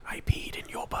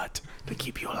butt to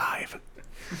keep you alive.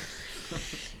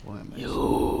 Why am I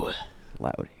You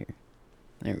loud here.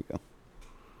 There we go.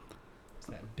 It's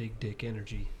that big dick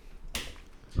energy.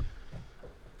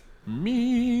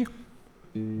 Me.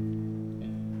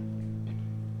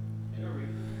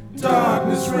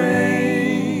 Darkness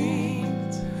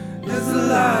reigns as the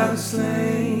light is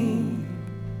slain.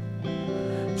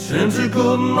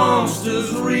 Tentacled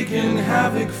monsters wreaking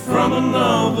havoc from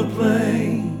another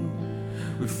plane.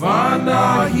 We find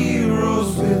our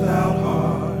heroes without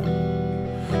heart,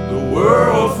 the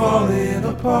world falling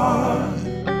apart,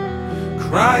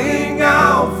 crying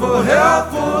out for help,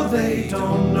 for they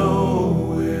don't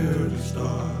know where to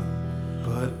start.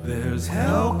 But there's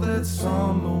help that's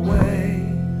on the way.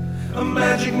 A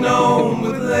magic gnome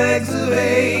with legs of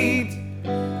 8,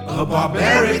 a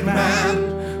barbaric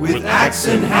man with axe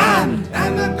in hand,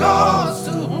 and the gods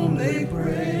to whom they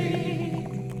pray.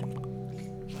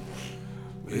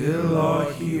 Will our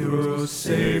heroes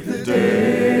save the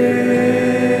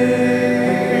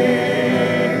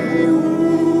day?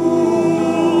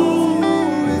 Ooh,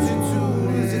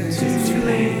 is it too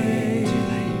late?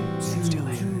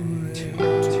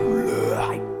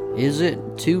 Is it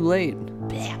too late?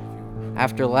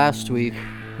 After last week,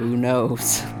 who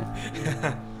knows?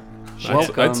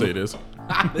 I'd say it is.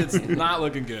 It's not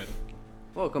looking good.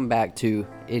 Welcome back to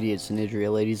Idiots in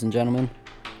Idria, ladies and gentlemen.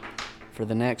 For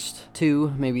the next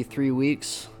 2, maybe 3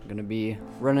 weeks, I'm going to be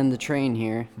running the train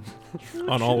here.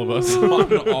 On all of us.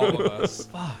 On all of us.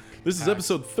 Fuck. This is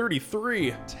episode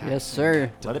 33. Yes,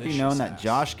 sir. Let it be known that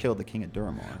Josh killed the king of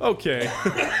Duramore. Okay,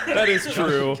 that is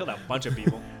true. Killed a bunch of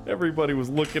people. Everybody was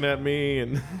looking at me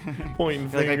and pointing I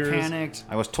feel like I fingers. panicked.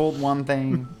 I was told one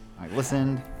thing. I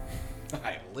listened.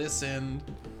 I listened.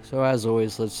 So as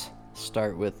always, let's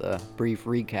start with a brief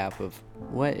recap of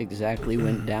what exactly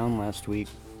went down last week.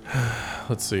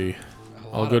 Let's see. A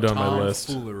I'll lot go of down my list.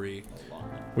 tomfoolery.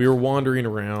 We were wandering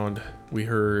around. We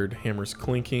heard hammers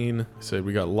clinking. Said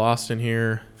we got lost in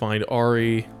here. Find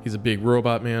Ari. He's a big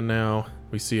robot man now.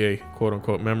 We see a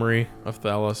quote-unquote memory of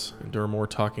Thalos and Duramore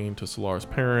talking to Solara's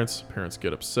parents. Parents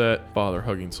get upset. Father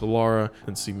hugging Solara.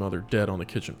 Then see mother dead on the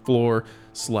kitchen floor,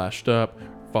 slashed up.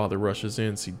 Father rushes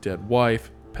in, see dead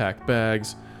wife, pack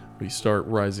bags. We start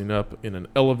rising up in an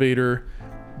elevator.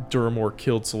 Duramore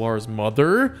killed Solara's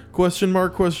mother? Question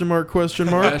mark, question mark, question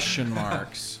mark. Question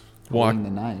marks. Walk. Holding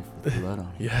the knife with blood on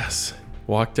it. Yes.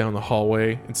 Walk down the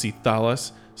hallway and see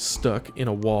Thalos stuck in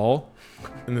a wall.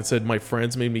 And it said, my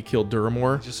friends made me kill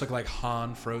Duramore. Just look like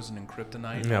Han frozen in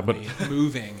kryptonite. Yeah, but- only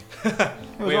moving. It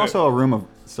was also a room of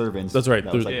servants. That's right.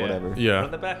 That was There's- like whatever. Yeah.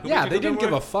 Run the back. Who Yeah, made they you didn't kill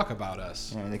give a Duramore? fuck about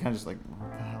us. Yeah, they kind of just like,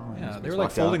 what the hell? And Yeah, just they were like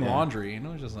walked out, folding yeah. laundry, and it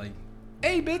was just like,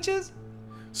 hey, bitches.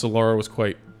 Solara was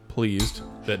quite pleased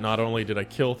that not only did I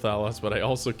kill Thalos, but I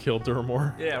also killed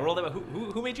Duramore. Yeah, roll that back.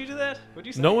 Who made you do that? What'd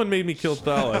you say? No one made me kill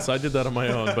Thalos. I did that on my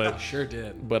own, but Sure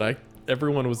did.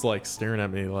 everyone was like staring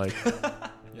at me like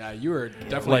Yeah, you were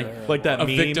definitely like that a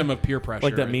meme, victim of peer pressure.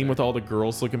 like that right meme there. with all the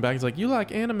girls looking back. He's like, you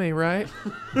like anime, right?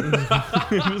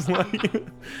 It was like,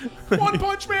 One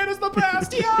Punch Man is the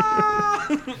best. Yeah.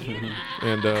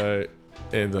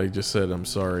 and I just said I'm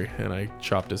sorry, and I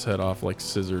chopped his head off, like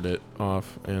scissored it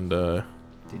off, and Did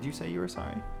you say you were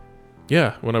sorry?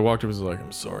 yeah, when I walked, it was like,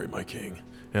 I'm sorry, my king,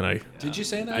 and I Did you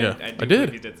say that? yeah, I I do did.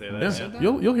 believe you did say that. Yeah,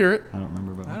 Yeah. you'll hear it. I don't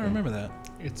remember. But I don't remember that.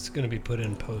 It's going to be put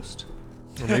in post.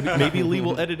 Or maybe Lee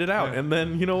will edit it out, and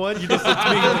then you know what? You just said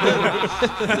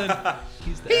to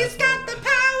me. He's got the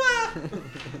power.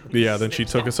 Yeah, then she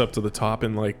took us up to the top,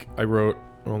 and like I wrote,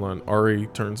 hold on, Ari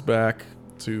turns back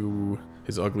to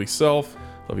his ugly self.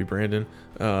 Love you, Brandon.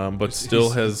 But still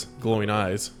has glowing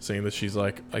eyes, saying that she's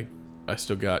like, I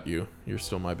still got you. You're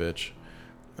still my bitch.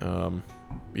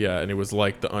 Yeah, and it was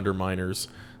like the Underminers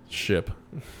ship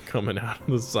coming out of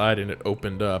the side, and it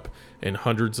opened up, and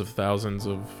hundreds of thousands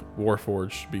of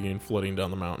Warforged began flooding down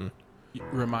the mountain.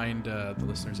 Remind the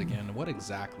listeners again, what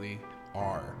exactly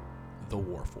are the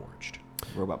Warforged?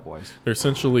 Robot boys. They're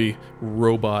essentially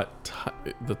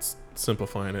that's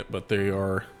simplifying it, but they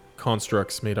are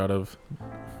constructs made out of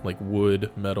like wood,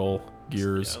 metal,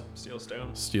 gears, Yeah, steel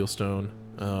stone. steel stone.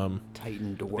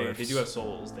 Titan They dwarfs. do have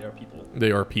souls. They are people.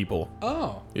 They are people.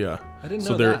 Oh, Yeah. I didn't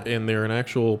So know they're that. and they're an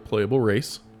actual playable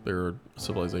race. They're a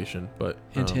civilization, but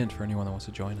Hint, hint for anyone that wants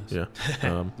to join us. Yeah.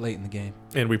 Late in the game.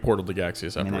 And we portaled to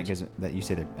Gaxius I mean, that afterwards. gives that you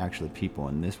said they're actually people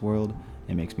in this world.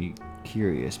 It makes me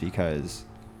curious because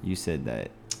you said that.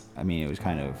 I mean, it was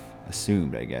kind of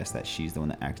assumed, I guess, that she's the one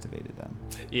that activated them.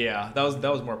 Yeah, that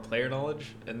was more player knowledge.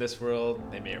 In this world,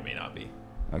 they may or may not be.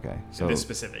 Okay, so In this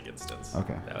specific instance.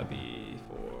 Okay. That would be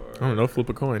I for. don't know. Flip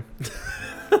a coin.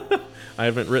 I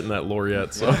haven't written that lore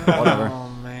yet, so whatever. Oh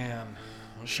man.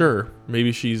 Sure,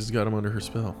 maybe she's got him under her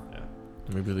spell. Yeah.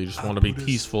 Maybe they just want to be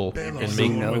peaceful and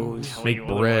make knows? make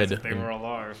bread If they were and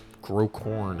alive. grow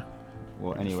corn.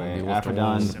 Well, anyway, we left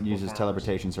alone. Aphrodon Simple uses farms.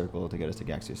 teleportation circle to get us to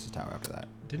Gaxius' tower after that.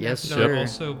 Didn't Yes, Aphrodite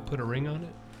sir. also put a ring on it?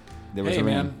 There was Hey a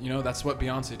ring. man, you know that's what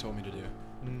Beyonce told me to do.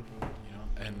 You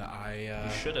know, and I.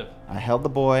 You should have. I held the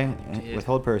boy did. with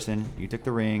hold person. You took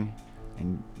the ring,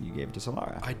 and you gave it to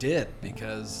Solara. I did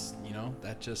because you know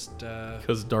that just.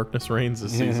 Because darkness reigns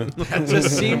this season. That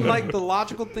just seemed like the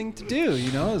logical thing to do,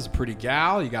 you know. As a pretty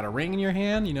gal, you got a ring in your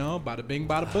hand, you know, bada bing,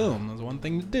 bada boom. That's one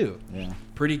thing to do. Yeah.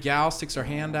 Pretty gal sticks her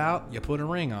hand out, you put a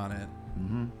ring on it.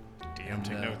 DM,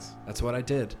 take notes. That's what I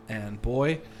did. And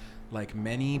boy, like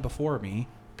many before me,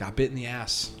 got bit in the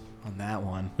ass on that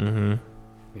one.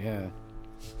 Mm-hmm. Yeah.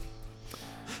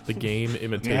 The game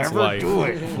imitates life.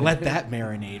 Let that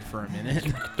marinate for a minute.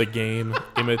 The game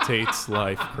imitates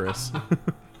life, Chris.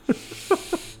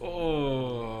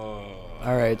 Oh.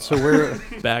 All right, so we're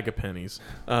Bag of pennies.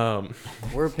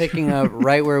 we're picking up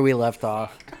right where we left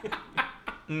off.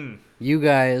 You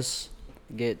guys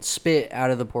get spit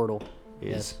out of the portal.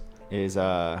 What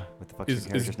the fuck's Is the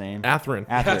character's name? Atherin.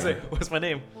 Atherin. What's my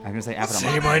name? I'm gonna say Atherin.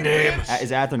 Say my name.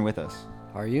 Is Atherin with us?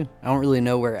 Are you? I don't really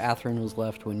know where Atherin was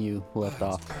left when you left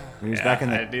off. He was back in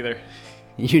I the. didn't either.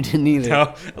 You didn't either. No.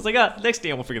 I was like, next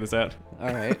DM we'll figure this out.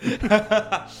 All right.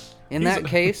 In that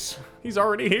case, He's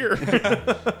already here.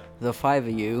 the 5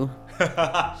 of you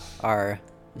are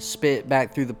spit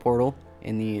back through the portal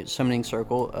in the summoning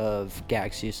circle of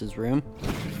Gaxius' room.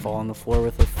 Fall on the floor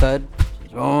with a thud.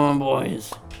 Go on,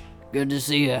 boys. Good to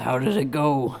see you. How did it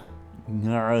go?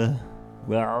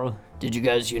 Well, Did you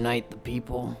guys unite the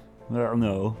people?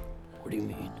 no. What do you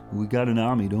mean? We got an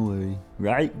army, don't worry.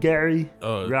 Right, Gary?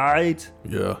 Right?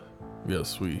 Yeah.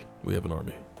 Yes, we have an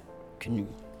army. Can you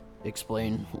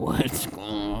explain what's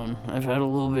going on? I've had a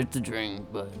little bit to drink,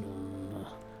 but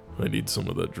I need some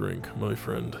of that drink, my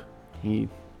friend. he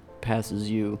passes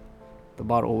you the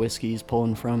bottle of whiskey he's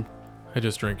pulling from. I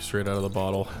just drank straight out of the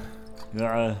bottle.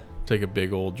 Uh, Take a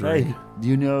big old drink. hey, did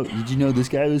you know this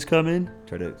guy was coming?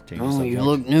 Try to change the Oh, subject. you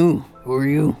look new. Who are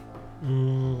you?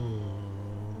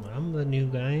 I'm the new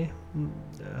guy.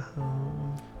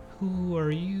 Who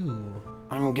are you?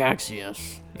 I'm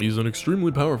Gaxius. He's an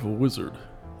extremely powerful wizard.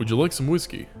 Would you like some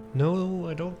whiskey? No,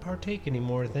 I don't partake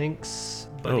anymore, thanks,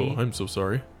 buddy. Oh, I'm so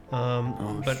sorry.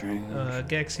 But strange.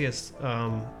 Gaxius,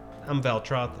 I'm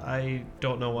Valtroth. I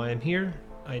don't know why I'm here.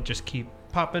 I just keep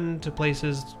popping to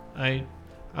places. I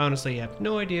honestly have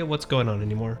no idea what's going on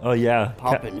anymore. Oh, yeah.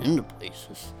 Popping into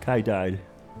places. Kai died.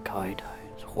 Kai died.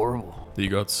 It's horrible. He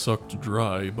got sucked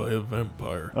dry by a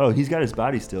vampire. Oh, he's got his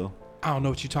body still. I don't know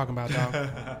what you're talking about,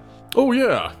 dog. Oh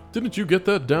yeah, didn't you get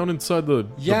that down inside the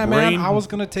Yeah, the man. brain? I was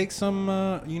gonna take some,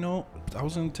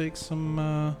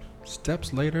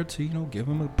 steps later to, give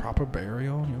him a proper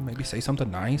burial. Maybe say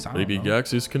something nice. I don't Maybe know.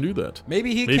 Gaxius can do that.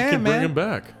 Maybe he Maybe can, bring man. him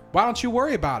back. Why don't you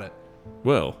worry about it?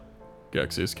 Well,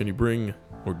 Gaxius, can you bring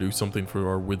or do something for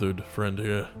our withered friend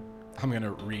here? I'm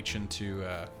gonna reach into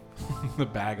the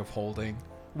bag of holding.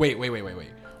 Wait.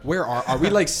 Where are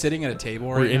we? Like sitting at a table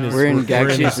We're right in now? his- We're in we're in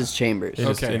his- Gaxius' chambers. in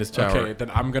his- in tower. Okay,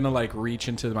 then I'm gonna like reach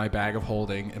into my bag of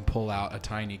holding and pull out a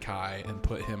tiny Kai and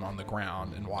put him on the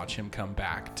ground and watch him come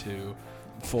back to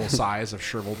full size of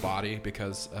shriveled body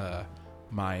because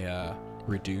my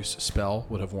reduce spell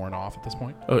would have worn off at this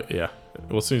point. Oh yeah.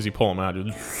 Well, as soon as you pull him out,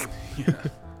 you'll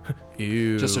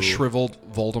Ew. Just a shriveled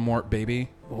Voldemort baby.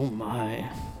 Oh my.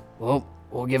 Well,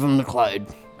 we'll give him to Clyde.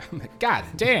 God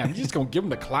damn, you just gonna give him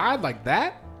to Clyde like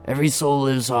that? Every soul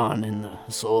lives on in the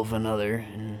soul of another,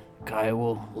 and Kai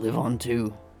will live on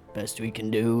too. Best we can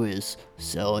do is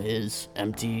sell his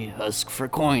empty husk for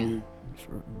coin,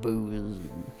 for booze.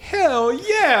 Hell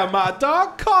yeah, my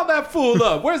dog. Call that fool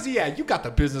up. Where's he at? You got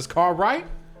the business card, right?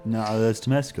 No, that's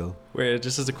Temesco. Wait,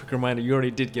 just as a quick reminder, you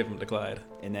already did give him to Clyde.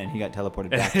 And then he got teleported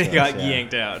And back. he to got us, yeah.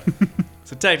 yanked out.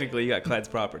 So technically, you got Clyde's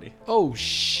property. Oh,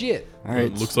 shit. All right.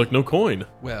 It looks like no coin.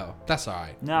 Well, that's all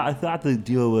right. No, I thought the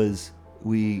deal was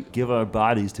we give our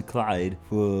bodies to Clyde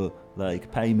for,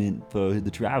 like, payment for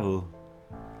the travel.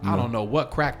 I don't know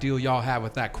what crack deal y'all have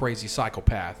with that crazy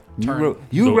psychopath. You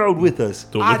Don't- rode with us.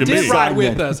 Don't I look at did me. ride Signed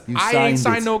with that. us. You I ain't signed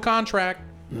signed it. no contract.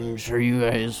 I'm sure you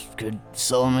guys could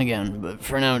sell him again, but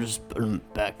for now, just put him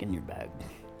back in your bag.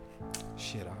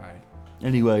 Shit, all right.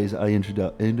 Anyways, I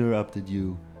interrupted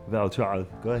you. Valtroth,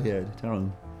 go ahead. Tell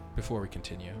him. Before we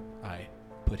continue, I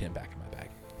put him back in my bag.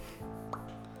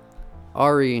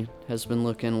 Ari has been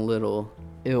looking a little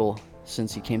ill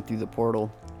since he came through the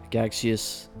portal.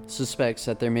 Gaxius suspects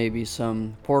that there may be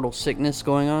some portal sickness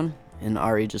going on, and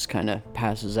Ari just kind of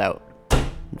passes out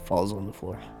and falls on the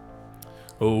floor.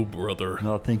 Oh brother.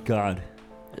 Oh, thank God.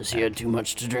 Has he had too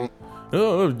much to drink?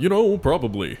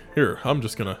 Probably. Here, I'm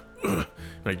just gonna. And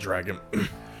I drag him.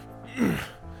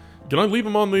 Can I leave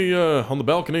him on the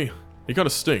balcony? He kind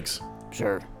of stinks.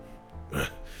 Sure.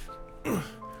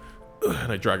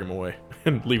 And I drag him away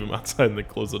and leave him outside and then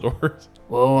close the doors.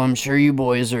 Well, I'm sure you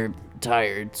boys are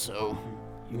tired, so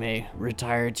you may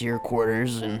retire to your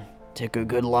quarters and take a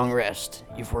good long rest.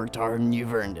 You've worked hard and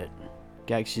you've earned it.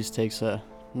 Gaxius takes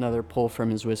another pull from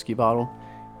his whiskey bottle.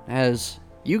 As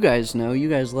you guys know, you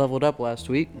guys leveled up last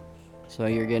week. So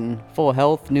you're getting full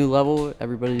health, new level.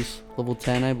 Everybody's level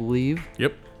 10, I believe.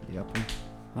 Yep. Yep.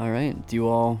 All right. Do you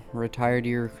all retire to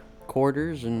your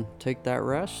quarters and take that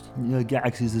rest?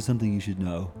 Gaxius, there's something you should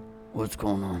know. What's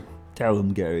going on? Tell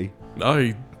him, Gary.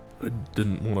 I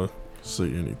didn't want to say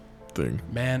anything.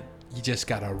 Man, you just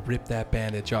gotta rip that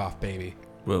bandage off, baby.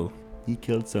 Well, He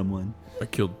killed someone. I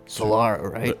killed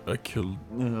Solara, right? I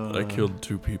killed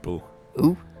 2 people.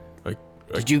 Who?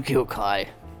 Did you kill Kai?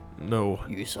 No,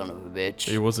 You son of a bitch.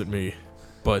 it wasn't me.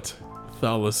 But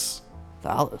Thalus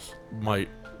Thalus. might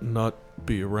not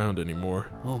be around anymore.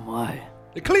 Oh my.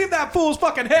 Cleave that fool's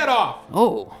fucking head off!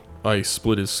 Oh. I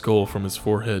split his skull from his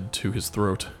forehead to his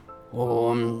throat. Well,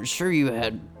 I'm sure you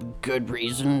had good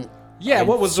reason. Yeah, I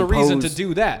what was the reason to suppose-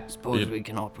 do that? Suppose It- we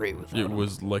can operate with It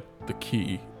was like the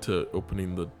key to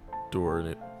opening the door, and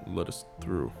it let us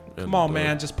through. Come on,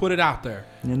 man, just put it out there.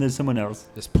 And there's someone else.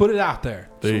 Just put it out there.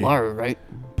 They Solara, right?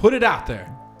 Put it out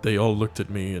there. they all looked at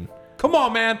me and Come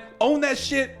on, man. Own that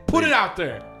shit. Put it out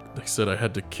there. they said I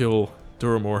had to kill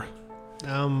Duramore.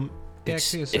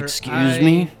 Gaxius, sir, excuse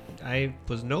me? I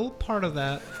was no part of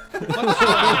that.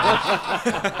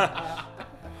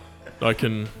 I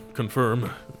can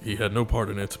confirm he had no part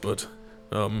in it, but,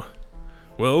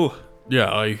 well, yeah,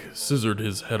 I scissored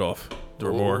his head off,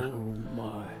 Duramore, Oh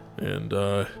my. and,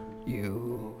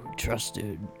 You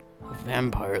trusted a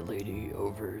vampire lady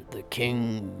over the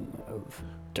king of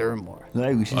Durmore.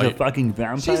 Like, she's I- a fucking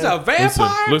vampire. She's a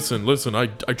vampire? listen, I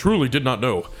truly did not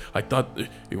know. I thought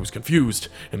it was confused,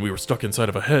 and we were stuck inside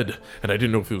of a head, and I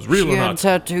didn't know if it was real She or had not.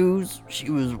 tattoos. She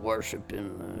was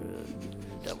worshipping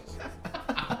the devil.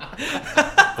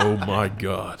 Oh my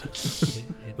god.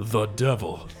 The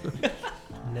devil.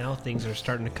 Now things are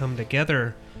starting to come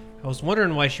together. I was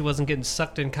wondering why she wasn't getting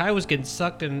sucked and Kai was getting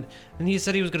sucked and he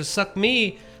said he was going to suck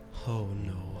me. Oh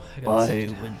no. I got Why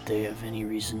sucked. would they have any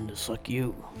reason to suck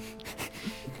you?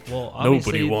 Well, Nobody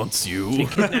obviously, wants They you.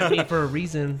 kidnapped me for a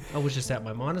reason. I was just at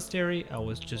my monastery. I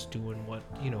was just doing what,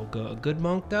 a good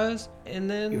monk does. And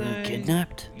then You were I,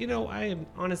 kidnapped? I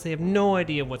honestly have no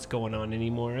idea what's going on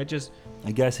anymore.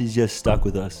 I guess he's just stuck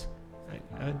with us.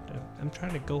 I'm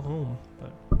trying to go home,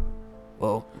 but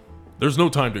Well, There's no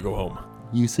time to go home.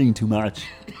 You sing too much.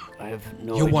 I have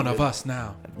no You're idea. one of us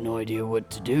now. I have no idea what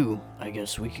to do. I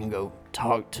guess we can go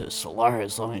talk to Solara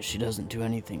as long as she doesn't do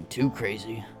anything too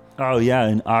crazy. Oh yeah,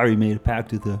 and Ari made a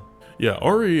pact with her. Yeah,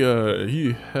 Ari,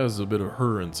 he has a bit of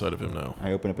her inside of him now.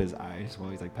 I open up his eyes while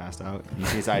he's like passed out. And you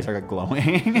see his eyes start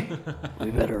glowing.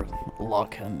 We better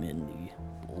lock him in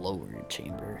the lower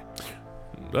chamber.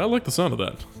 I like the sound of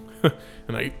that.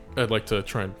 And I'd like to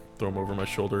try and throw him over my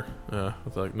shoulder.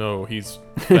 It's like, no, he's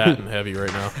fat and heavy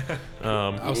right now. We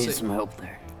I'll need say, some help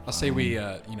there. I'll say we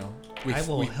I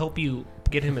will help you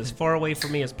get him as far away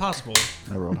from me as possible.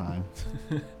 I rolled high.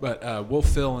 But we'll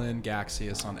fill in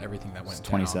Gaxius on everything that went It's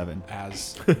 27. down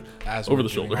as Over we're the doing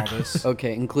shoulder. all this.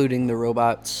 Okay, including the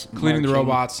robots. Including the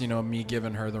marching. robots, me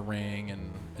giving her the ring,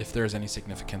 and if there's any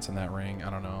significance in that ring, I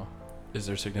don't know. Is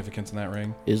there significance in that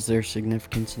ring? Is there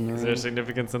significance in the Is ring? there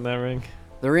significance in that ring?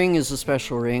 The ring is a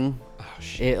special ring. Oh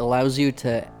shit! It allows you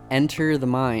to enter the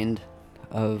mind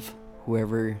of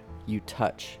whoever you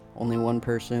touch. Only one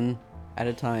person at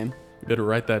a time. You better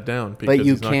write that down because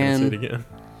you he's not going to say it can- again.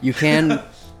 You can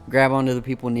grab onto the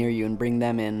people near you and bring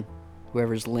them in.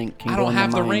 Whoever's link can I go don't in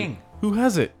have their the mind. ring. Who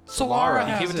has it? Solara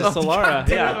has Give it it. to Solara.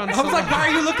 Yeah. I was like, why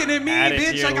are you looking at me, Add it to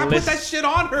bitch? your Like, I put list. that shit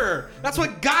on her. That's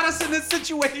what got us in this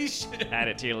situation. Add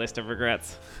it to your list of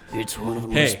regrets. It's one of the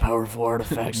Hey. most powerful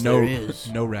artifacts No, there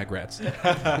is. no regrets.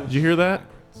 Did you hear that?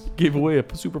 Gave away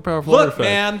a super powerful Look, artifact.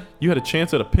 man. You had a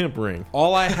chance at a pimp ring.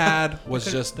 All I had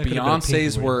was just that could've been a Beyonce's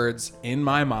pinky ring. words in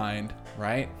my mind,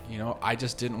 right? I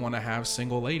just didn't want to have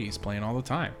single ladies playing all the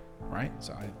time, right?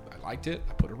 So I liked it.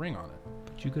 I put a ring on it.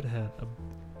 But you could have had a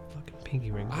fucking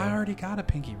pinky ring. I already got a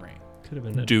pinky ring. could have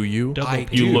been a Do you? double I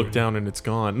pinky You do. look down and it's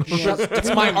gone.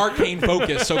 It's my arcane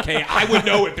focus, okay? I would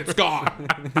know if it's gone.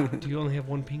 Do you only have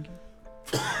one pinky?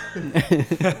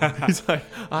 He's like,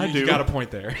 I do. You got a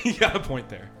point there. You got a point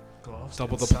there. Gloves.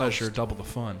 Double the pleasure, double the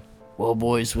fun. Well,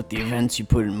 boys, with the events you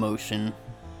put in motion,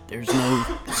 there's no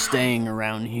staying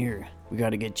around here. We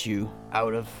gotta get you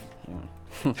out of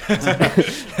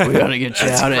We gotta get you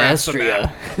out of scratch the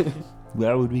Estria.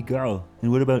 Where would we go?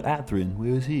 And what about Atherin?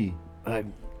 Where is he?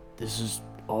 This is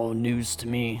all news to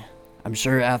me. I'm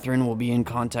sure Atherin will be in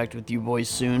contact with you boys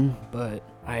soon, but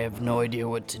I have no idea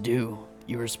what to do.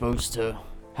 You were supposed to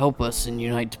help us and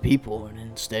unite the people, and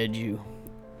instead you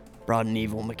brought an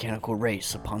evil mechanical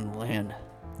race upon the land.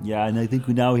 Yeah, and I think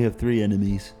now we have 3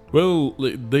 enemies. Well,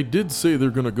 they did say they're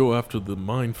gonna go after the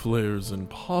Mind Flayers and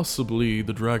possibly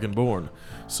the Dragonborn.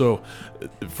 So,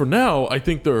 for now, I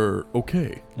think they're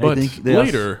okay. But I think they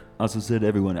later, also said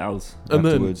everyone else and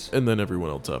afterwards. then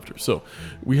everyone else after. So,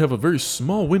 we have a very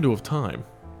small window of time.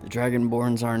 The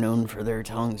Dragonborns are known for their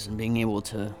tongues and being able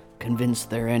to convince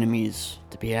their enemies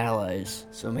to be allies.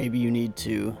 So maybe you need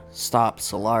to stop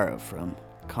Solara from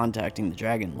contacting the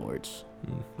Dragon Lords.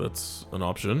 That's an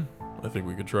option. I think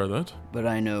we could try that. But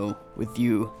I know with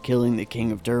you killing the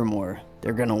King of Durmore,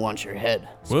 they're gonna want your head,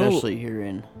 Well- especially here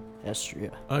in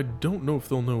Estria. I don't know if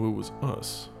they'll know it was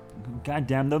us. God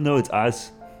damn, they'll know it's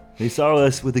us. They saw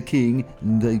us with the king,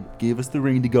 and they gave us the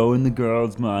ring to go in the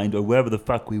girl's mind, or wherever the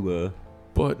fuck we were.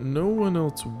 But no one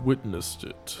else witnessed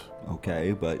it.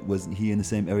 Okay, but wasn't he in the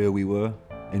same area we were?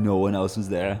 And no one else was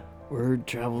there? Word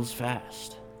travels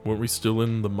fast. Weren't we still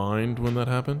in the mind when that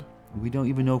happened? We don't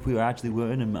even know if we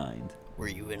were in a mind. Were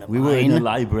you in a We mine were in a or a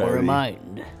library.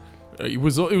 mind? It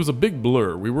was a big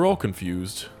blur. We were all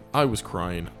confused. I was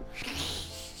crying.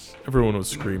 Everyone was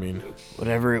screaming.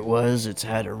 Whatever it was, it's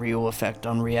had a real effect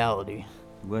on reality.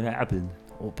 What happened?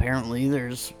 Well, apparently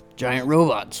there's giant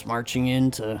robots marching in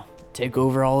to take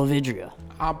over all of Idria.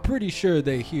 I'm pretty sure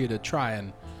they're here to try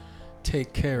and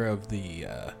take care of the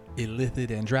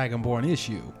Illithid and Dragonborn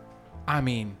issue. I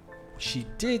mean, she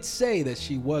did say that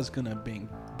she was gonna bring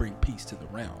peace to the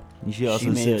realm. And she She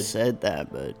also may have said, said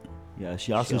that, but yeah,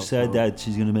 she also also- said that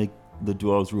she's gonna make the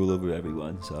dwarves rule over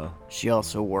everyone. So she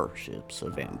also worships a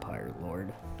vampire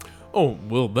lord. Oh,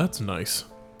 well, that's nice.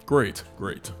 Great,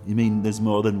 great. you mean there's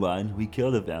more than one? We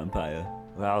killed a vampire.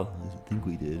 Well, I think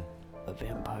we did. A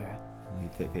vampire.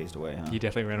 He phased away, huh? He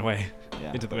definitely ran away.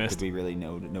 Yeah. into the but mist. Did we really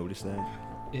notice that?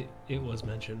 It was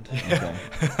mentioned.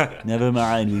 Okay. Never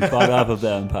mind. We fought off a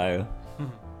vampire.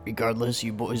 Regardless,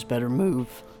 you boys better move.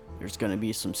 There's gonna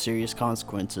be some serious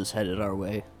consequences headed our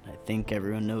way. I think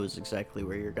everyone knows exactly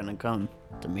where you're gonna come.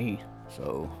 To me.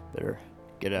 So, better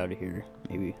get out of here.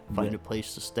 Maybe find Yeah. a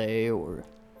place to stay or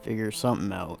figure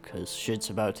something out, cause shit's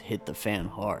about to hit the fan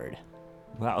hard.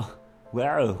 Wow.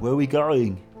 Where are we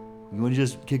going? You want to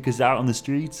just kick us out on the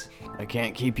streets? I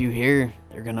can't keep you here.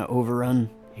 They're gonna overrun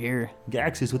here.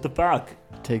 Gaxus, what the fuck?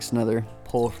 Takes another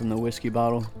pull from the whiskey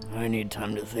bottle. I need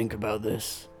time to think about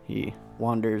this. He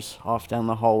wanders off down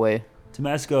the hallway.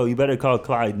 Tomesco, you better call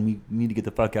Clyde, and we need to get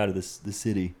the fuck out of this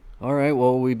city. All right,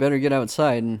 well, we better get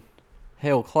outside and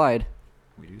hail Clyde.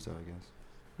 We do so, I guess.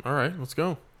 All right, let's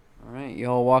go. All right, you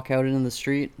all walk out into the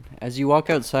street. As you walk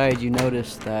outside, you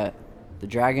notice that the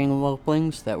dragon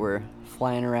whelplings that were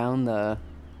flying around the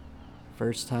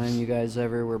first time you guys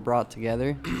ever were brought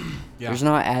together, Yeah. there's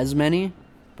not as many,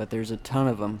 but there's a ton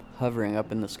of them hovering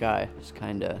up in the sky, just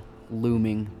kind of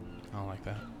looming. I don't like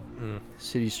that.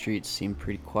 City streets seem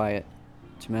pretty quiet.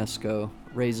 Tomesco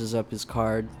raises up his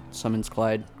card, summons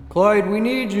Clyde. Clyde, we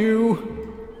need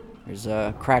you! There's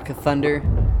a crack of thunder,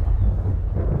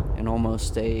 and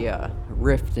almost a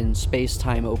rift in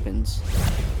space-time opens.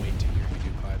 Wait to hear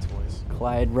you do Clyde's voice.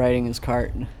 Clyde, riding his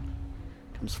cart,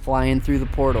 comes flying through the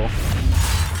portal.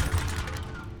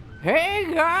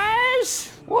 Hey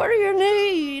guys! What do you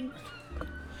need?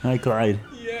 Hi, Clyde.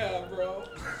 Yeah, bro.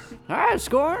 Hi,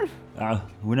 Scorn.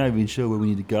 We're not even sure where we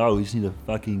need to go. We just need to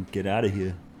fucking get out of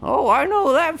here. Oh, I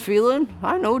know that feeling.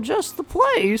 I know just the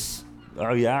place.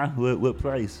 Oh, yeah? What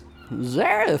place?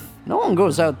 Zareth. No one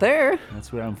goes out there.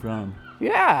 That's where I'm from.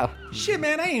 Yeah. Shit,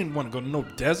 man, I ain't want to go to no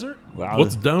desert. Wow.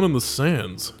 What's down in the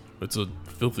sands? It's a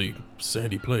filthy,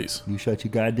 sandy place. You shut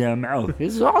your goddamn mouth.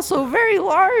 It's also very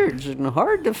large and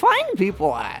hard to find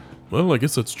people at. Well, I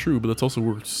guess that's true, but that's also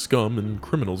where scum and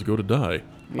criminals go to die.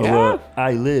 Yeah. Oh,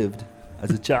 I lived as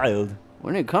a child.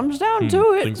 When it comes down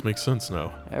to it, Things make sense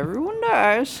now. everyone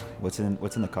dies. What's in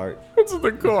the cart? What's in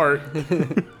the cart?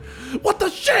 What the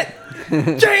shit?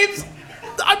 James!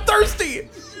 I'm thirsty!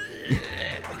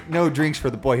 No drinks for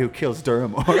the boy who kills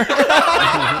Durmore.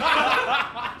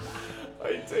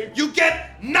 You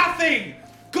get nothing!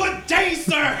 Good day,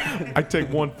 sir! I take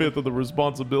 1/5 of the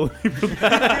responsibility for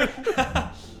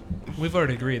that. We've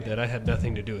already agreed that I had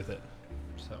nothing to do with it.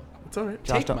 So It's alright.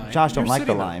 Josh Take don't, mine. Josh don't You're like the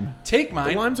sitting there. lime. Take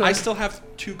mine. limes are- I still have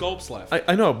 2 gulps left.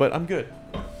 I know, but I'm good.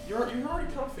 You're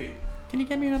already comfy. Can you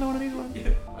get me another one of these ones?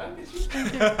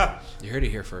 You heard it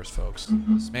here first, folks.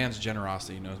 This man's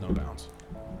generosity knows no bounds.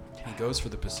 He goes for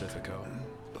the Pacifico.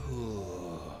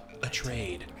 Ooh, a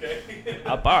trade.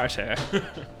 A barter.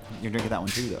 You're drinking that one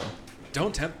too, though.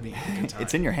 Don't tempt me.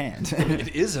 It's in your hand.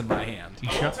 It is in my hand.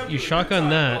 You shotgun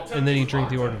that, and then you drink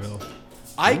the Orderville.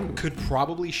 I could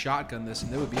probably shotgun this,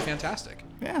 and it would be fantastic.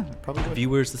 Yeah, probably would.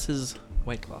 Viewers, this is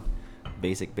White Claw.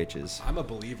 Basic bitches. I'm a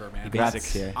believer, man.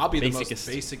 That's, yeah. I'll be the Basicest.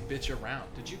 most basic bitch around.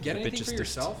 Did you get anything for Bitchestest.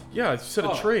 yourself? Yeah, I said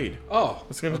Oh. a trade. Oh,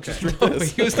 It's gonna okay. just drink But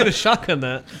this. he was gonna shotgun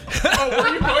that. Oh, were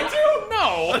you going to?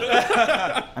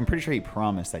 No. I'm pretty sure he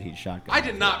promised that he'd shotgun. I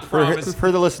did not For, promise.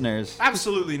 for the listeners.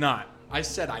 Absolutely not. I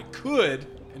said I could,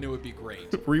 and it would be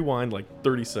great. Rewind like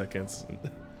 30 seconds.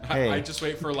 Hey. I just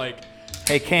wait for like.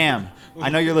 Hey, Cam, I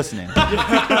know you're listening.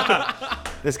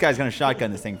 This guy's going to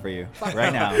shotgun this thing for you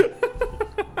right now.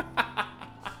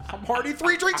 I'm already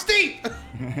 3 drinks deep.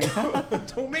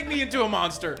 Don't make me into a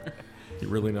monster. You're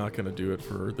really not gonna do it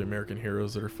for the American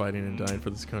heroes that are fighting and dying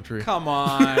for this country. Come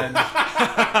on.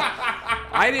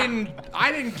 I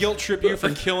didn't guilt trip you for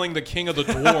killing the king of the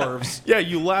dwarves. Yeah,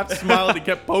 you laughed, smiled, and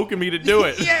kept poking me to do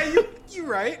it. Yeah, you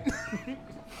right.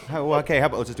 Well, okay, how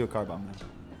about let's just do a car bomb then?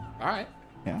 All right,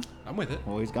 Yeah? I'm with it.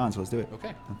 Well, he's gone, so let's do it.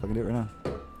 Okay, Let's fucking do it right now.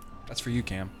 that's for you,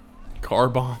 Cam. Car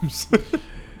bombs.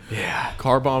 Yeah.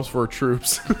 Car bombs for our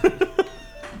troops.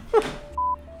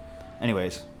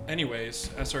 Anyways,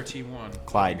 SRT1.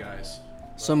 Clyde. You guys.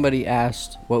 Somebody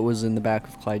asked what was in the back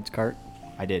of Clyde's cart.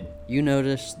 I did. You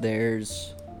notice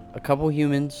there's a couple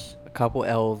humans, a couple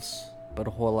elves, but a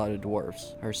whole lot of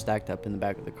dwarves are stacked up in the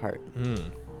back of the cart.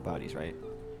 Bodies, right?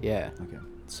 Yeah. Okay.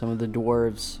 Some of the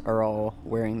dwarves are all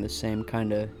wearing the same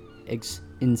kind of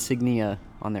insignia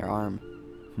on their arm.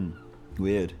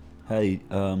 Weird. Hey,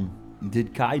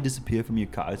 did Kai disappear from your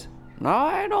cart? No,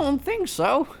 I don't think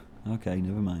so. Okay,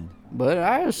 never mind. But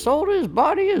I sold his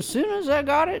body as soon as I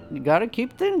got it. You gotta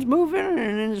keep things moving in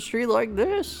an industry like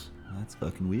this. That's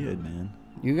fucking weird, man.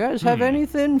 You guys have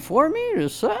anything for me to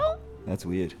sell? That's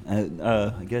weird.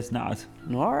 I guess not.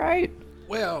 All right.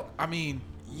 Well, I mean,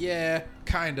 yeah,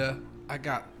 kinda. I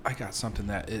got something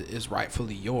that is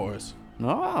rightfully yours.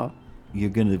 Oh, You're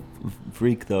gonna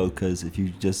freak though, because if you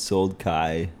just sold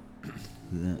Kai,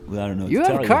 then, well, I don't know. What you to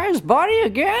tell have Kai's body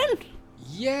again?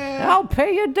 Yeah. I'll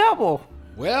pay you double.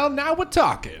 Well, now we're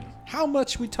talking. How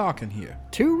much we talking here?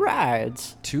 2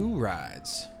 rides. 2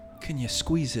 rides. Can you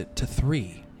squeeze it to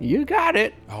 3? You got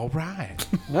it. All right.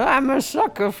 I'm a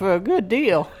sucker for a good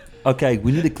deal. Okay,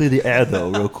 we need to clear the air though,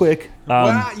 real quick.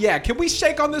 Well, yeah. Can we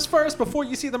shake on this first before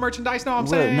you see the merchandise? Know what I'm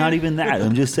Well, saying? not even that.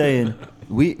 I'm just saying,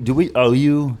 do we owe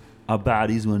you our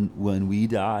bodies when we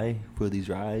die for these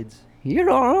rides? You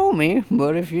don't owe me,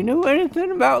 but if you knew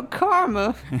anything about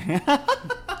karma,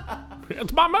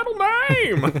 It's my middle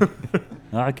name.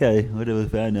 Okay, whatever,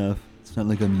 fair enough. It's not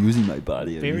like I'm using my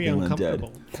body or Very anything when I'm dead.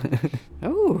 uncomfortable.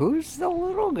 oh, who's the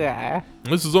little guy?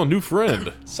 This is our new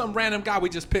friend. Some random guy we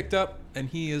just picked up, and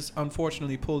he is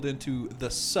unfortunately pulled into the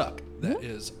suck that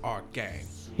is our gang.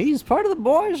 He's part of the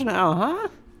boys now, huh?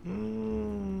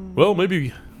 Well,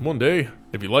 maybe one day,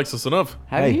 if he likes us enough.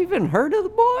 Have Hey. you even heard of the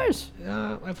boys?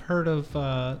 I've heard of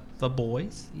the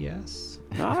boys. Yes.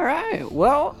 All right.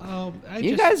 Well,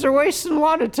 You guys are wasting a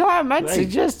lot of time. I'd Right.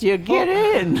 suggest you get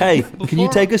in. Hey, can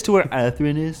you take us to where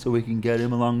Atherin is so we can get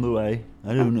him along the way?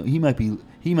 I don't know. He might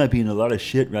be in a lot of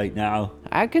shit right now.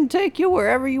 I can take you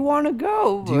wherever you want to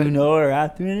go. Do But you know where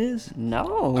Atherin is?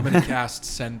 no. I'm gonna cast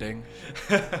sending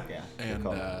Yeah. and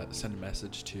send a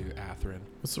message to Atherin.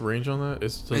 What's the range on that?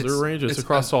 Is there a range? It's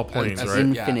across as- all planes, as- right?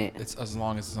 Infinite. Yeah, it's as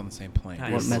long as it's on the same plane.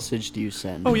 What message do you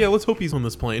send? Oh yeah, let's hope he's on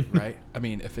this plane. Right? I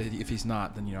mean, if he's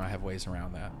not, then I have ways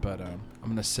around that. But I'm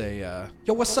gonna say,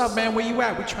 yo, what's up, man? Where you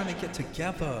at? We're trying to get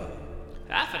together.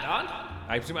 Aphodon?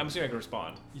 I'm assuming I can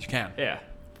respond. You can. Yeah.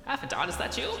 Aphodon, is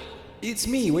that you? It's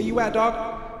me. Where you at, dog?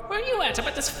 Where are you at? I'm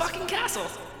at this fucking castle.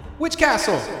 Which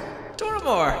castle?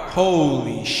 Doramore.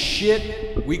 Holy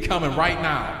shit! We coming right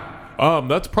now.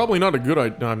 That's probably not a good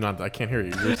idea. No, I'm not. I can't hear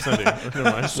you. You're sending. Never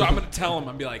mind. So I'm gonna tell him.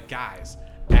 I'm be like, guys,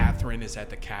 Atherin is at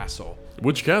the castle.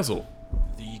 Which castle?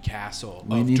 The castle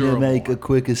We of need to Duramore. make a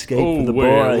quick escape Oh for the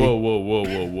wait! boy.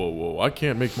 Whoa! I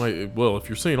can't make my. Well, if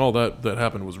you're saying all that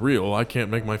happened was real, I can't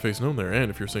make my face known there. And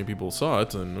if you're saying people saw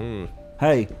it, then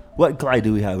Hey, what Clyde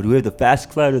do we have? Do we have the fast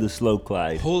Clyde or the slow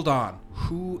Clyde? Hold on.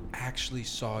 Who actually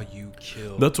saw you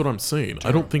kill? that's what I'm saying.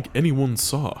 I don't think anyone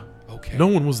saw. Okay. No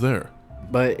one was there.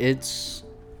 But it's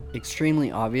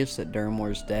extremely obvious that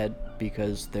Duramore's dead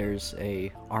because there's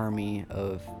a army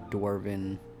of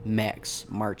dwarven mechs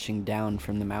marching down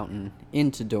from the mountain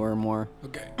into Duramore.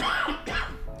 Okay.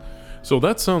 So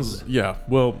that sounds. Yeah.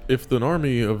 Well, if the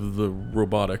army of the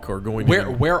robotic are going.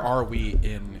 Where are we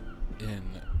in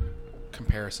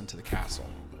comparison to the castle?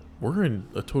 We're in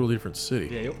a totally different city.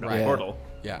 Yeah, you opened up Right. a portal.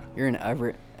 Yeah. You're in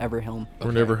Everhelm. We're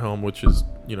in Everhelm, which is,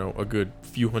 a good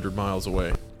few hundred miles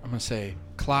away. I'm gonna say,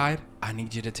 Clyde, I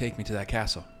need you to take me to that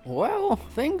castle. Well,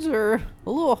 things are a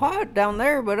little hot down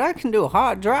there, but I can do a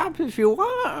hot drop if you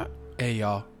want. Hey,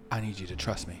 y'all, I need you to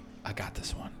trust me. I got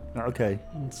this one. Okay.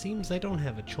 It seems I don't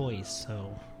have a choice,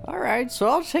 so. All right, so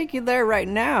I'll take you there right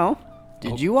now.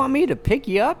 Did you want me to pick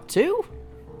you up too?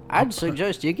 I'd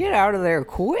suggest you get out of there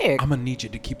quick. I'm gonna need you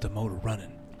to keep the motor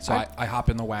running. So I hop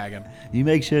in the wagon. You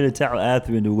make sure to tell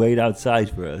Atherin to wait outside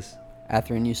for us.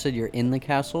 Atherin, you said you're in the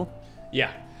castle?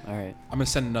 Yeah. All right. I'm gonna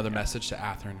send another message to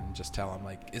Atherin and just tell him,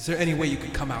 like, is there any way you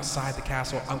could come outside the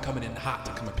castle? I'm coming in hot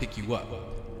to come and pick you up.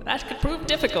 That could prove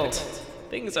difficult.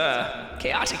 Things are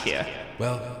chaotic here.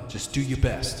 Well, just do your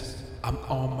best. I'm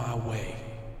on my way.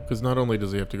 Because not only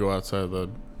does he have to go outside of the,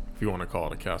 if you want to call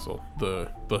it a castle, the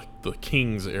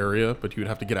king's area, but you would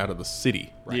have to get out of the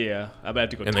city. Yeah. I bet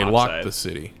to go And they topside. locked the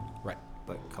city. Right.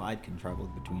 But Clyde can travel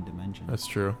between dimensions. That's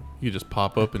true. You just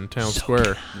pop up in town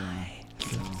square.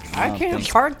 I can't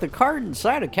park the cart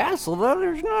inside a castle, though.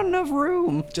 There's not enough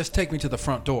room. Just take me to the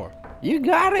front door. You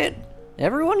got it.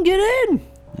 Everyone get in.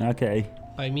 Okay.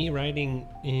 By me riding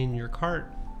in your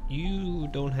cart, you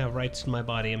don't have rights to my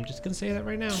body. I'm just gonna say that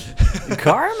right now.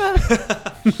 Karma.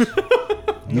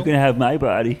 You can have my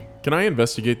body. Can I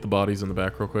investigate the bodies in the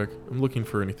back real quick? I'm looking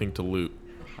for anything to loot.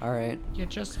 All right. You're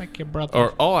just like your brother.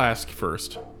 Or I'll ask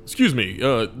first. Excuse me,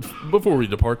 before we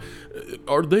depart,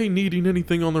 are they needing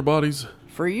anything on their bodies?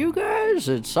 For you guys,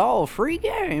 it's all free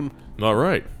game. All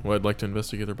right. Well, I'd like to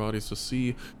investigate their bodies to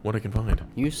see what I can find.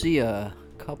 You see a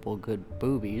couple good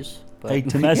boobies. But Hey, yeah,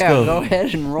 Temesco. go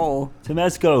ahead and roll.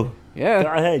 Temesco. Go Yeah.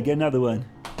 ahead, get another one.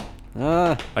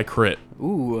 I crit.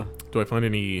 Ooh. Do I find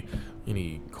any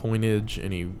coinage,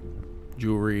 any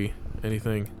jewelry,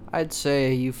 anything? I'd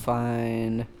say you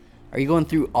find. Are you going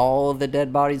through all of the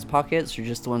dead bodies' pockets, or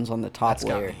just the ones on the top That's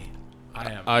got layer? me.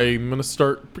 I am. I'm gonna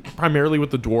start primarily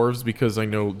with the dwarves because I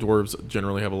know dwarves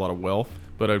generally have a lot of wealth.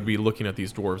 But I'd be looking at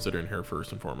these dwarves that are in here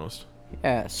first and foremost.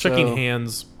 Yeah. So Checking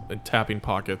hands and tapping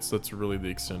pockets. That's really the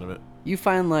extent of it. you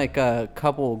find like a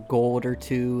couple gold or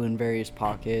two in various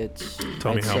pockets.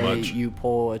 Tell me I'd how say much. You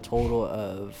pull a total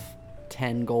of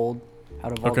 10 gold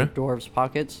out of all the Okay. dwarves'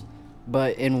 pockets.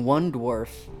 But in one dwarf,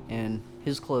 and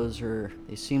his clothes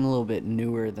they seem a little bit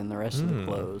newer than the rest of the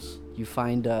clothes. You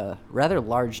find a rather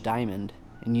large diamond,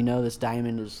 and you know this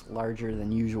diamond is larger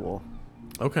than usual,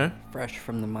 Okay. fresh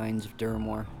from the mines of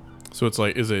Duramore. So it's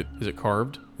like, is it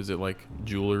carved? Is it like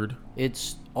jewelered?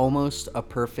 It's almost a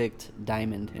perfect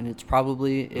diamond, and it's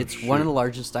one of the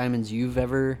largest diamonds you've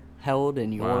ever held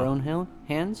in your Wow. own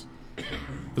hands.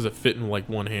 Does it fit in like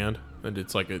one hand? And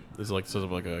it's like sort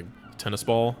of like a tennis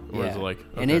ball, or is it like?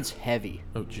 And okay. it's heavy.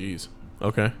 Oh, jeez.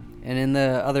 Okay. And in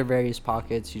the other various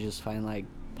pockets, you just find like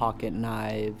pocket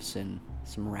knives and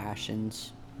some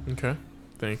rations. Okay.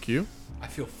 Thank you. I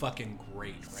feel fucking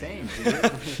great. Right Same,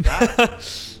 now. dude.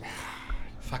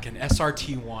 Fucking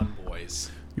SRT1 boys.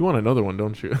 You want another one,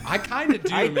 don't you? I kind of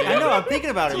do, I man. know, I'm thinking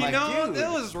about it. You I'm like, know, dude,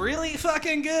 that was really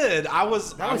fucking good. I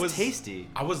was tasty.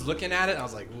 I was looking at it. I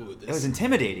was like, ooh, It was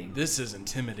intimidating. this is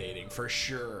intimidating for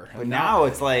sure. But now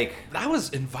it's like, That was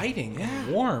inviting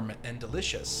and warm and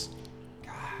delicious.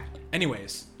 God.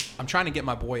 Anyways, I'm trying to get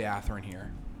my boy Atherin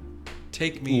here.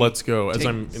 Take me. Let's go. As take-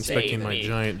 I'm inspecting my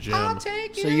giant gem.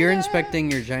 So you're inspecting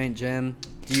your giant gem.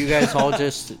 Do you guys all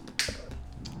just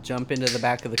jump into the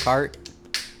back of the cart?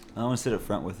 I want to sit up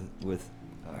front with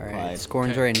All right. Clyde.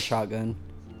 Scorn's Okay. riding shotgun.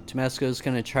 Temesco's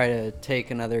gonna try to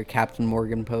take another Captain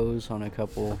Morgan pose on a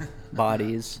couple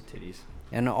bodies. Titties.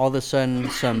 And all of a sudden,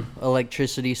 some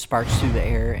electricity sparks through the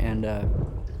air, and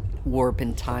warp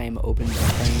in time opens in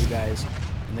front of you guys,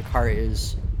 and the cart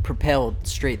is propelled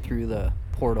straight through the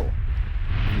portal.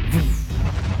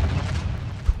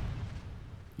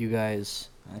 You guys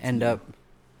end up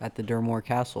at the Duramore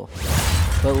Castle.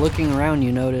 But looking around,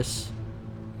 you notice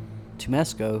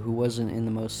Temesco, who wasn't in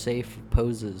the most safe of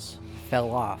poses, fell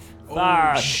off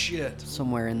Oh shit!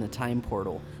 somewhere in the time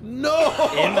portal. In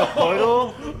the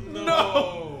portal?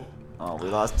 No. Oh, we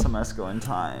lost Temesco in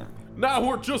time. Now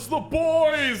we're just the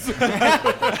boys.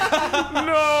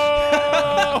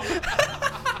 No.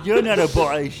 You're not a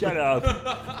boy. Shut up.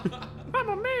 I'm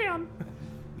a man.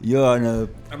 You're I'm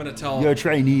gonna tell. a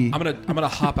trainee. I'm gonna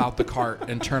hop out the cart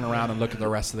and turn around and look at the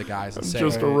rest of the guys and say,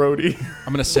 Just a roadie.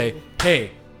 I'm gonna say,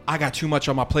 hey, I got too much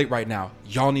on my plate right now.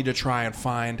 Y'all need to try and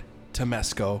find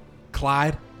Temesco.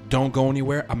 Clyde, don't go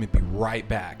anywhere. I'm gonna be right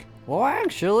back. Well,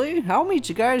 actually, I'll meet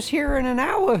you guys here in an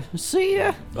hour. See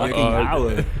ya. Fucking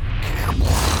hour.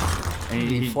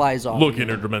 He flies off. Look,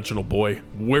 interdimensional boy.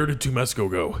 Where did Tumesco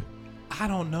go? I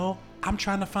don't know. I'm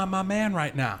trying to find my man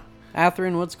right now.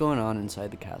 Atherin, what's going on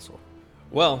inside the castle?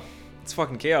 Well, it's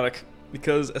fucking chaotic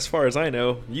because, as far as I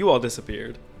know, you all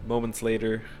disappeared. Moments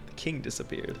later, the king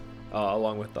disappeared,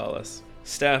 along with Thalos.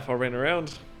 Staff all ran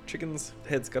around, chickens'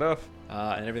 heads cut off,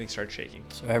 and everything started shaking.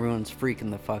 So everyone's freaking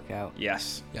the fuck out.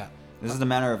 Yes. Yeah. This is a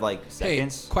matter of like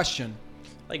seconds. Hey, question.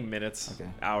 Like minutes, Okay.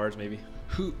 hours maybe.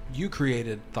 Who you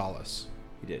created Thalos?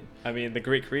 He did. I mean, the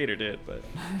great creator did, but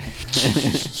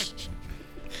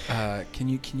Can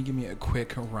you give me a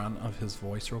quick run of his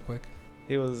voice real quick?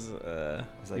 he was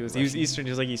like he was Russian? Eastern.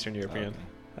 He was like Eastern European. Okay.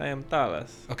 I am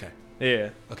Thalos. Okay. Yeah.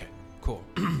 Okay. Cool.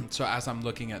 So as I'm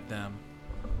looking at them,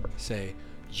 say,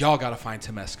 y'all gotta find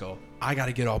Temesco. I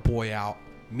gotta get our boy out.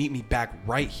 Meet me back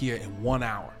right here in 1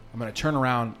 hour. I'm gonna turn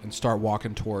around and start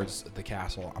walking towards the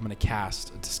castle. I'm gonna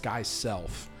cast Disguise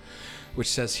Self, which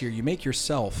says here, you make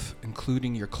yourself,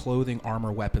 including your clothing,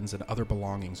 armor, weapons, and other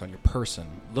belongings on your person,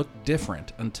 look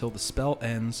different until the spell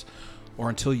ends or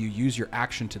until you use your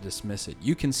action to dismiss it.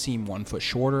 You can seem 1 foot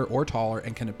shorter or taller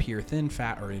and can appear thin,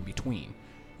 fat, or in between.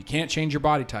 You can't change your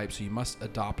body type, so you must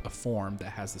adopt a form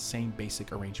that has the same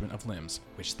basic arrangement of limbs,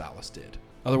 which Thalos did.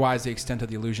 Otherwise, the extent of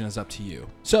the illusion is up to you.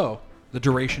 So, the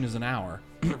duration is an hour.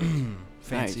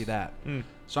 Fancy Nice. that.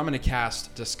 So I'm going to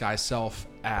cast Disguise Self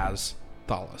as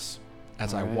Thalos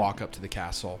as I Alright. walk up to the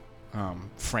castle,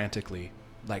 frantically,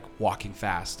 like walking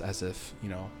fast as if,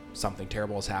 something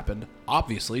terrible has happened.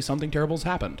 Obviously, something terrible has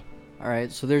happened. All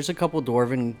right, so there's a couple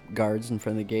dwarven guards in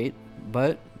front of the gate,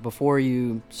 but before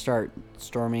you start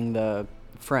storming the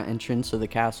front entrance of the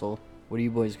castle, what are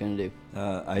you boys gonna do?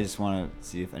 I just want to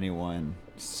see if anyone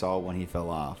saw when he fell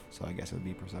off. So I guess it would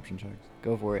be perception checks.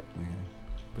 Go for it. Okay.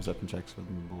 Perception checks with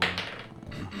my boy.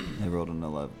 I rolled an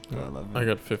 11. I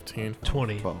got 15.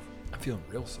 20. 12. I'm feeling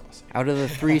real saucy. Out of the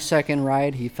 3-second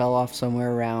ride, he fell off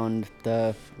somewhere around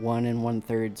the 1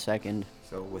 1/3 second.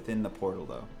 So within the portal,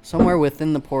 though. Somewhere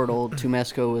within the portal,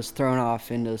 Tumesco was thrown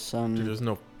off into Dude, some there's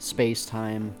no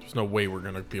space-time. way we're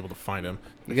gonna be able to find him.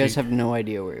 You guys have no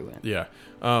idea where he went. Yeah.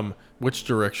 Which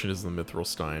direction is the Mithril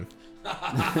Stein?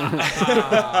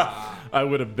 I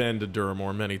would have been to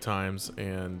Duramore many times,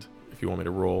 and if you want me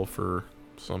to roll for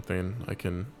something, I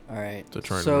can. All right. To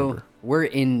try and so remember. we're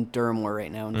in Duramore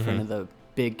right now, in front of the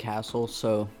big castle.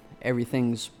 So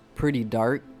everything's pretty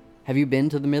dark. Have you been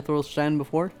to the Mithril Stein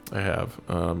before? I have.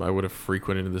 I would have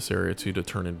frequented this area too to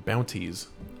turn in bounties.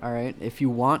 All right. If you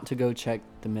want to go check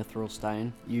the Mithril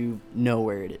Stein, you know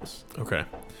where it is. Okay.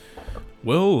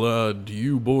 Well, do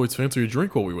you boys fancy a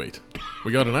drink while we wait?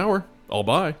 We got an hour. I'll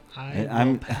buy.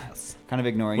 I'm kind of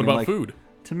ignoring What him. about like, food?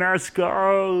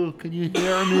 Temesco, can you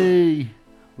hear me?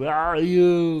 Where are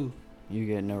you? You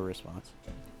get no response.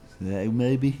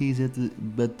 Maybe he's at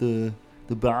the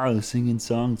bar singing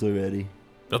songs already.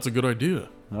 That's a good idea.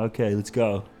 Okay, let's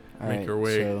go. All Make right. your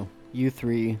way. So you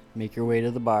three make your way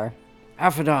to the bar.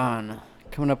 Aphodon,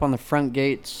 coming up on the front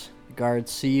gates. The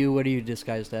guards see you. What are you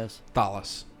disguised as?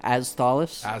 Thalos. As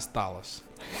Thalos? As Thalos.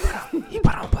 He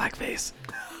put on blackface.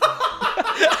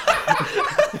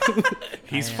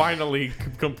 He's finally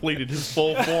completed his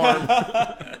full form.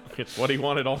 It's what he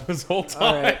wanted all this whole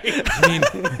time. I mean,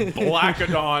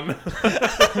 Blackadon.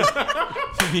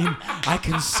 I mean, I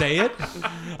can say it.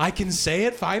 I can say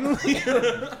it finally.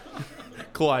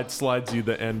 Clyde slides you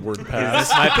the N-word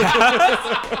pass.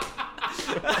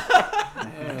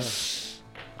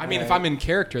 I mean, if I'm in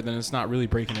character, then it's not really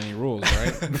breaking any rules,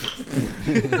 right?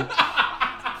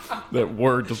 That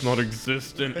word does not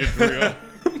exist in Idria.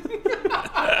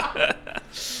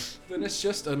 Then it's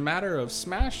just a matter of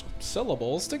smashed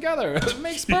syllables together. It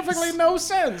makes perfectly no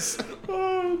sense.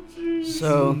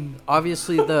 So,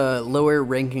 obviously, the lower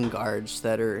ranking guards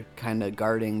that are kind of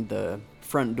guarding the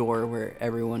front door where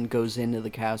everyone goes into the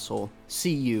castle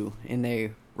see you and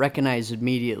they recognize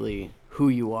immediately who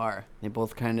you are. They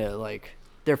both kind of like,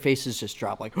 their faces just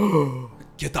drop like,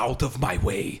 Get out of my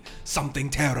way. Something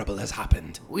terrible has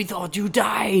happened. we thought you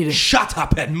died. Shut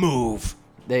up and move.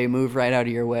 They move right out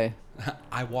of your way.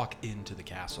 I walk into the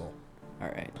castle. All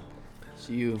right.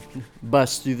 So you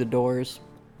bust through the doors.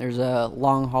 There's a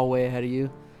long hallway ahead of you.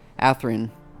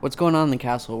 Atherin, what's going on in the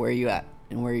castle? Where are you at?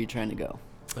 And where are you trying to go?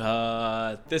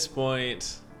 At this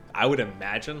point, I would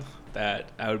imagine that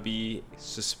I would be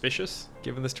suspicious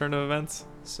given this turn of events.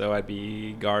 So I'd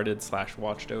be guarded /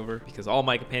 watched over because all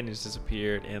my companions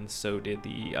disappeared and so did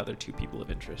the other two people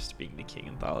of interest, being the king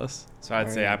and Thalos. So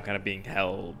I'd say Alright. I'm kind of being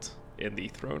held in the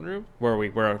throne room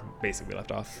where basically we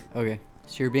left off. Okay.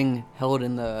 So you're being held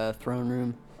in the throne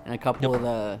room, and a couple of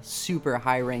the super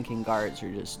high-ranking guards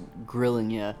are just grilling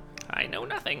you. I know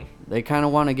nothing. They kind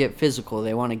of want to get physical.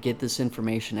 They want to get this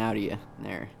information out of you. And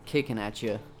they're kicking at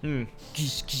you.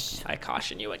 I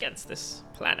caution you against this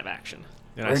plan of action.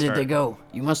 And Where did they go?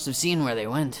 You must have seen where they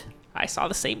went. I saw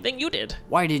the same thing you did.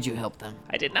 Why did you help them?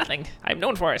 I did nothing. I'm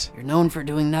known for it. You're known for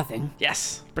doing nothing.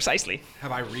 Yes, precisely.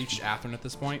 Have I reached Atherin at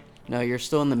this point? No, you're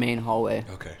still in the main hallway.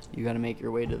 Okay. You got to make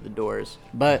your way to the doors.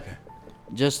 But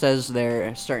just as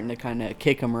they're starting to kind of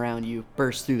kick them around, you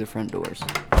burst through the front doors.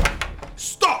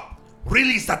 Stop!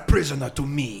 Release that prisoner to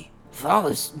me.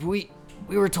 Thalos, we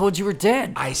were told you were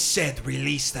dead. I said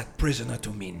release that prisoner to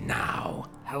me now.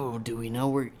 How do we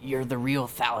know you're the real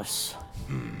Thalos?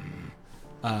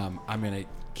 I'm gonna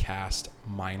cast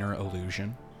Minor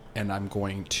Illusion, and I'm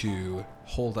going to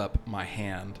hold up my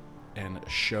hand and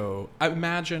show. I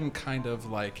imagine kind of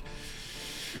like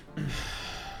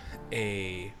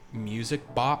a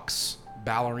music box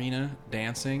ballerina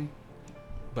dancing,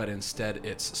 but instead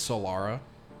it's Solara,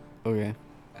 Okay.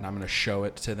 and I'm gonna show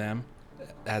it to them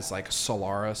as like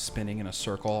Solara spinning in a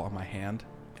circle on my hand,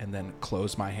 and then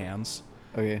close my hands.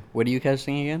 Okay. What are you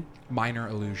casting again? Minor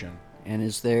Illusion. And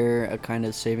is there a kind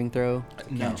of saving throw?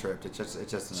 No. Cantrip. It's just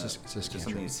just something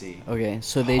cantrip. you see. Okay,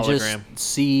 so they Hologram. just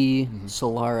see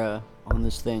Solara on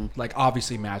this thing. Like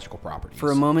obviously magical properties.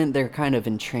 For a moment, they're kind of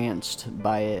entranced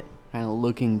by it, kind of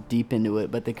looking deep into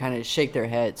it, but they kind of shake their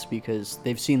heads because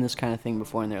they've seen this kind of thing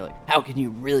before, and they're like, "How can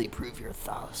you really prove you're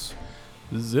Thalos?"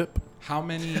 Zip. How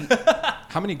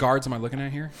many guards am I looking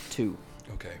at here? 2.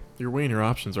 Okay. You're weighing your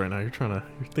options right now. You're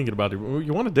thinking about it.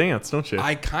 You want to dance, don't you?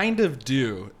 I kind of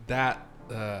do. That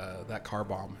car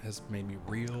bomb has made me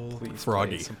real Please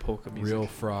Froggy. play some polka music. real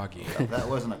froggy. That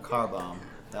wasn't a car bomb.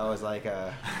 That was like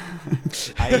a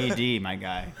IED, my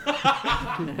guy.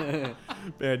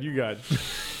 Man, you got.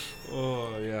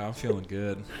 Oh yeah, I'm feeling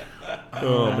good.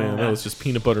 Oh man, that was just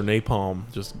peanut butter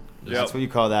napalm. Just. That's what you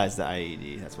call that, is the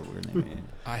IED. That's what we're naming it.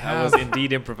 I That was have.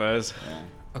 indeed improvised. Yeah.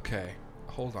 Okay,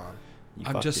 hold on. You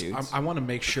I'm fuck just. dudes. I want to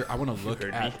make sure. I want to look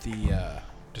heard at the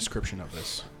description of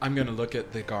this. I'm going to look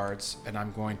at the guards, and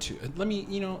I'm going to let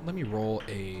me roll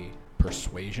a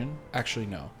persuasion. Actually,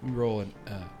 no. Let me roll an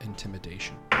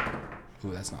intimidation.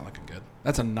 Ooh, that's not looking good.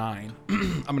 That's a 9.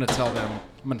 I'm going to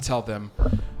tell them.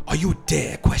 Are you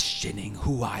dare questioning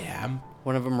who I am?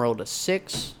 One of them rolled a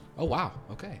 6. Oh wow.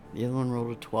 Okay. The other one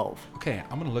rolled a 12. Okay,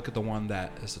 I'm gonna look at the one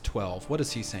that is a 12. What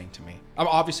is he saying to me? I'm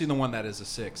obviously the one that is a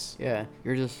 6. Yeah,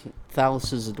 you're just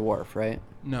Thalos is a dwarf, right?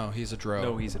 No, he's a drow.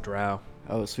 No, he's a drow.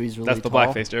 Oh, so he's really That's the tall?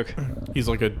 blackface joke. He's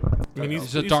like a. I mean,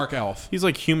 he's a dark elf. He's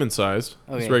like human sized.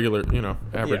 He's Okay. regular,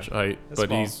 average Yeah, height, that's but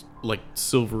small. he's like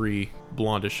silvery,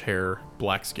 blondish hair,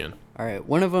 black skin. All right,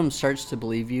 one of them starts to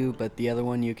believe you, but the other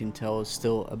one you can tell is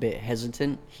still a bit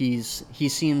hesitant. He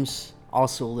seems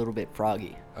also a little bit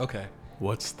froggy. Okay,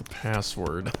 What's the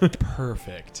password?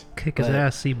 perfect. Kick his But-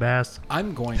 ass, Seabass.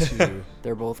 I'm going to.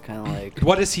 They're both kind of like,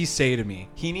 What does he say to me?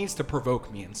 He needs to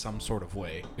provoke me in some sort of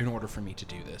way in order for me to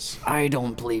do this. I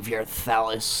don't believe you're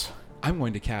Thalos. I'm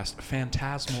going to cast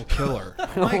Phantasmal Killer.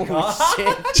 Oh,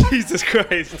 shit. Jesus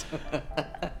Christ.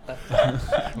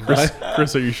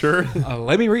 Chris, are you sure?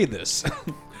 Let me read this.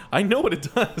 I know what it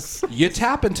does. You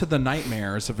tap into the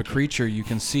nightmares of a creature you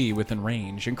can see within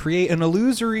range and create an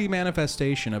illusory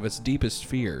manifestation of its deepest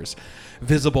fears,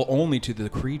 visible only to the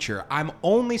creature. I'm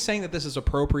only saying that this is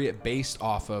appropriate based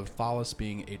off of Thalos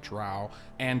being a drow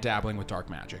and dabbling with dark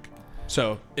magic.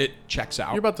 So it checks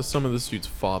out. You're about to summon this dude's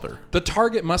father. The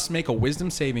target must make a wisdom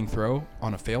saving throw.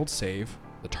 On a failed save,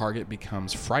 the target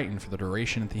becomes frightened for the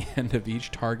duration at the end of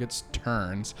each target's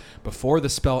turns. Before the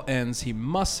spell ends, he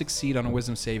must succeed on a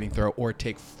wisdom saving throw or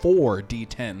take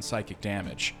 4d10 psychic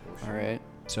damage. All right.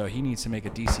 So he needs to make a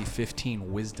DC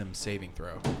 15 wisdom saving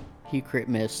throw. He crit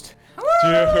missed.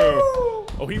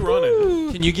 Oh, he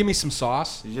running. Can you give me some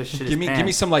sauce? You just shit Give his me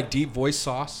pants. some like deep voice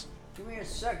sauce. Give me a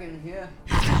second here.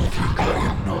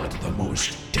 I am not the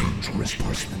most dangerous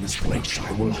person in this place.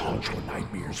 I will haunt your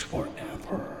nightmares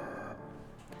forever.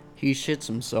 He shits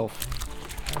himself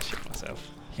I shit myself.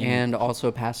 and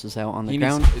also passes out on the He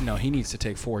ground. needs to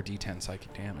take 4d10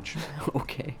 psychic damage.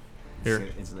 Okay. Here.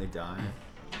 Instantly die.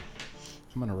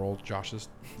 I'm gonna roll Josh's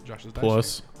dice.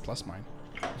 Plus. here. Plus mine.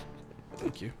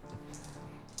 Thank you.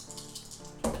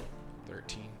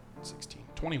 13, 16,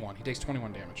 21. He takes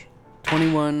 21 damage.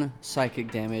 21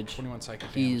 psychic damage. 21 psychic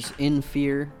damage. He's in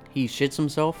fear. He shits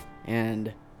himself,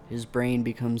 and his brain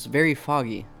becomes very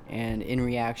foggy. And in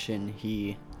reaction,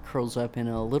 he curls up in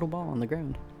a little ball on the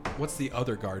ground. What's the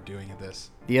other guard doing at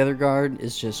this? The other guard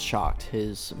is just shocked.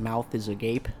 His mouth is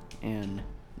agape and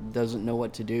doesn't know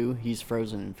what to do. He's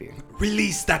frozen in fear.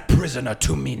 Release that prisoner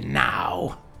to me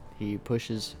now. He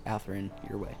pushes Atherin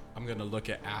your way. I'm gonna look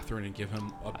at Atherin and give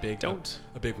him a big Don't.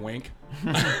 a big wink.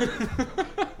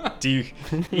 Do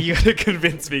you gotta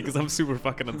convince me because I'm super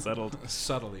fucking unsettled.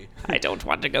 Subtly. I don't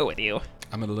want to go with you.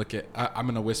 I'm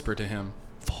gonna whisper to him.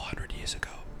 400 years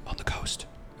ago, on the coast,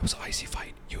 it was an icy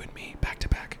fight. You and me, back to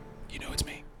back. You know it's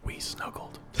me. We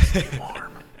snuggled.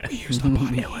 Warm. We used our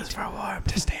body heat for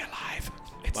warmth to stay alive.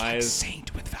 It's Why like is-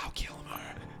 Saint with Val Kilmer.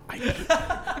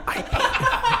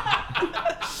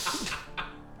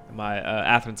 My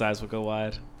Atherin's eyes will go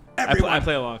wide. I Everyone,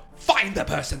 play along. find the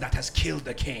person that has killed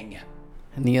the king.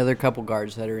 And the other couple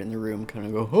guards that are in the room kind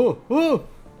of go, oh, oh,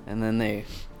 and then they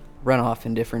run off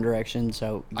in different directions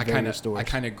out various doors. I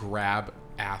kind of grab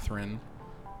Atherin,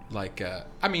 like,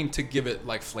 to give it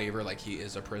like flavor, like he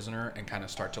is a prisoner, and kind of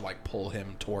start to like pull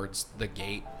him towards the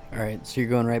gate. All right, so you're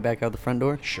going right back out the front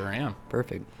door? Sure am.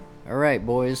 Perfect. All right,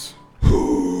 boys.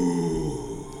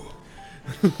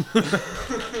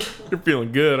 You're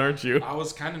feeling good, aren't you? I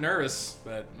was kind of nervous,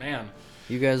 but man,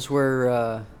 You guys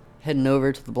were heading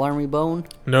over to the Blarney Bone?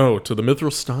 No, to the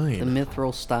Mithril Stein. The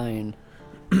Mithril Stein.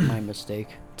 My mistake.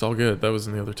 It's all good. That was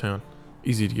in the other town.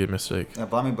 Easy to get mistake.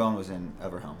 Blarney Bone was in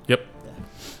Everhelm. Yep.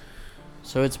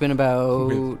 So it's been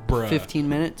about Bruh. 15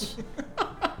 minutes.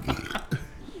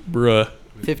 Bruh.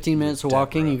 15 minutes of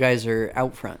walking. You guys are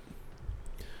out front.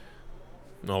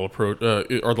 I'll approach.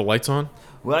 Are the lights on?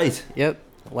 Right. Yep.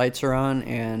 Lights are on,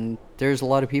 and there's a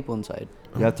lot of people inside.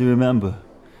 You have to remember,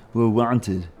 we're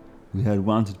wanted. We had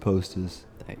wanted posters.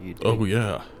 That you did. Oh,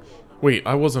 yeah. Wait,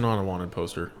 I wasn't on a wanted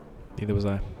poster. Neither was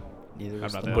I. Neither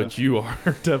was not the that. But you are.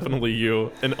 Definitely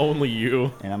you. And only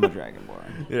you. And I'm a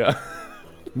Dragonborn. Yeah.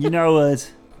 You know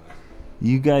what?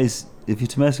 You guys, if your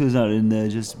Temesco's not in there,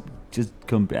 just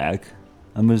come back.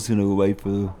 I'm just gonna wait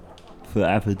for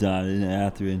Aphrodite and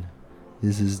Atherin.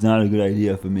 This is not a good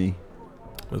idea for me.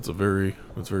 That's very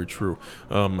true.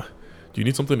 Do you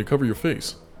need something to cover your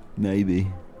face?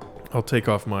 Maybe. I'll take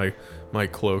off my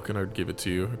cloak and I'd give it to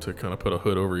you to kind of put a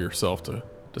hood over yourself to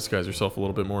disguise yourself a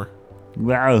little bit more.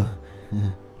 Wow.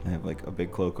 I have like a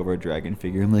big cloak over a dragon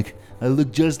figure. I'm like, I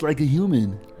look just like a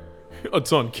human.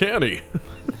 It's uncanny.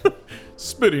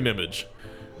 Spitting image.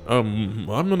 I'm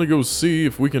gonna go see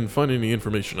if we can find any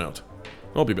information out.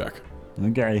 I'll be back.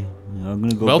 Okay, I'm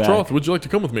gonna go Valtroth, back. would you like to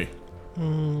come with me?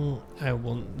 I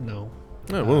won't know.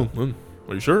 Yeah, well, then,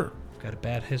 are you sure? Got a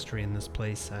bad history in this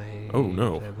place. Oh,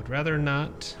 no. I would rather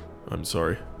not I'm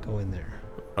sorry. go in there.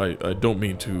 I don't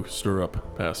mean to stir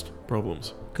up past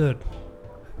problems. Good.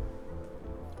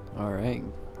 All right.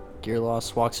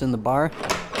 Gearloss walks in the bar.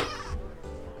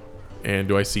 And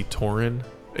do I see Torin,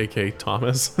 a.k.a.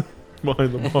 Thomas,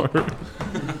 behind the bar?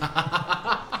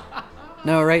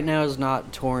 No, right now is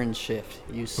not Torin's shift.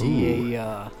 You see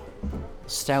a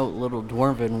stout little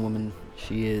dwarven woman.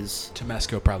 She is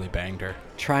Temesco probably banged her.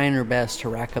 trying her best to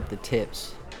rack up the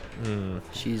tips.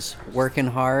 She's working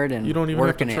hard and You don't even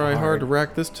have to working try it hard to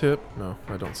rack this tip. No,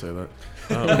 I don't say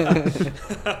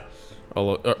that.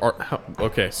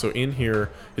 Okay, so in here,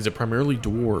 is it primarily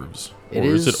dwarves? It or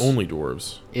is is- it only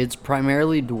dwarves? It's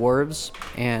primarily dwarves,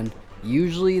 and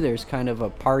usually there's kind of a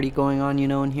party going on,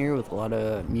 in here with a lot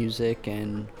of music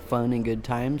and fun and good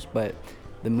times, but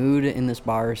the mood in this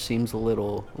bar seems a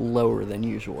little lower than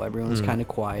usual. Everyone's kind of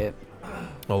quiet.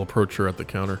 I'll approach her at the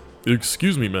counter.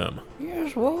 Excuse me, ma'am.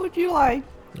 Yes, what would you like?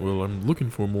 Well, I'm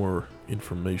looking for more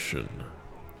information.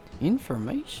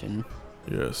 Information?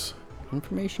 Yes.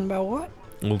 Information about what?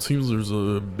 Well, it seems there's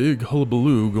a big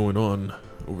hullabaloo going on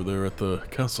over there at the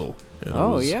castle.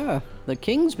 And Yeah, the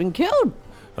king's been killed.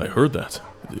 I heard that.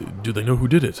 Do they know who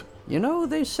did it?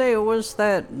 They say it was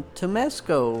that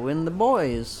Temesco and the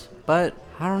boys, but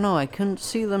I don't know, I couldn't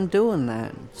see them doing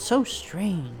that. So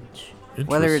strange.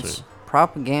 Whether it's Interesting.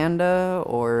 propaganda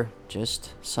or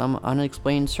just some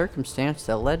unexplained circumstance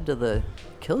that led to the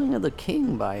killing of the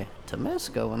king by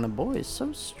Temesco and the boys.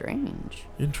 So strange.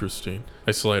 Interesting.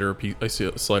 I slide her I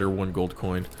slide her 1 gold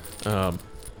coin.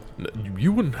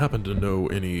 You wouldn't happen to know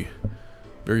any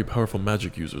very powerful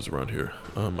magic users around here?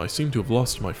 I seem to have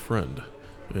lost my friend,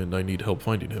 and I need help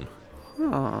finding him.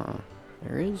 Huh.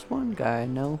 There is one guy I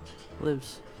know.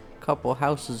 Lives a couple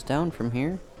houses down from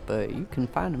here, but you can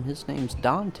find him. His name's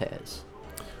Dantes.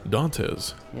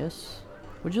 Dantes. Yes.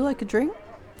 Would you like a drink?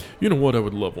 You know what? I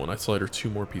would love one. I slide her 2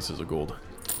 more pieces of gold.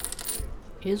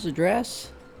 His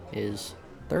address is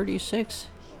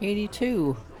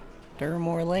 3682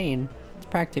 Durmore Lane. It's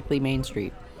practically Main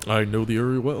Street. I know the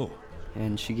area well.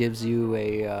 And she gives you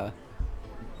a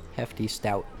hefty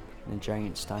stout in a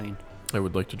giant stein. I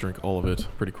would like to drink all of it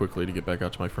pretty quickly to get back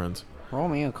out to my friends. Roll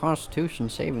me a Constitution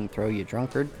saving throw, you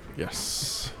drunkard.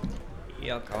 Yes. The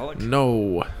alcoholic.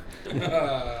 No.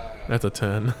 That's a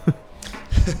 10.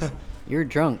 You're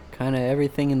drunk. Kind of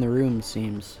everything in the room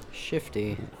seems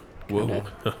shifty. Whoa.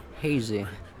 Kinda hazy.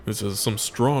 This is some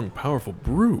strong, powerful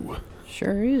brew.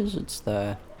 Sure is. It's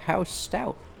the house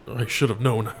stout. I should have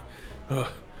known.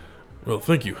 Well,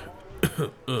 thank you.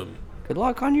 Good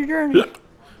luck on your journey.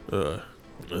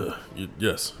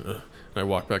 Yes. I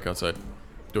walk back outside.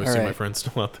 Do I All see my right. friend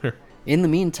still out there? In the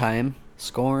meantime,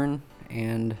 Scorn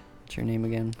and what's your name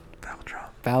again?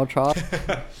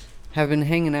 Valtroth have been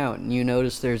hanging out, and you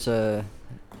notice there's a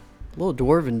little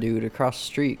dwarven dude across the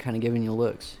street kind of giving you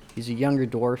looks. He's a younger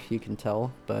dwarf, you can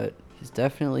tell, but he's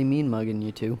definitely mean mugging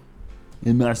you two.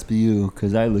 It must be you,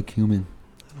 'cause I look human.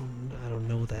 I don't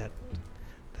know that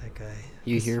guy.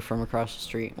 You hear from across the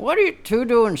street, "What are you two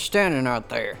doing standing out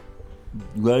there?"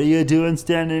 What are you doing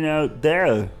standing out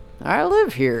there? "I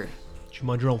live here." You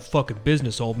mind your own fucking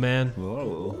business, old man.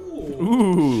 Whoa.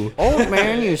 Ooh. "Old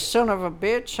man, you son of a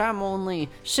bitch, I'm only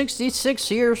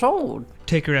 66 years old."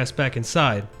 Take your ass back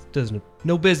inside. Doesn't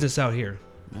no business out here.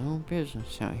 "No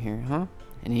business out here, huh?"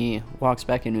 And he walks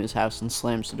back into his house and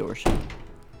slams the door shut.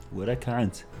 What I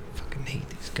can't. Fucking hate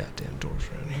these goddamn doors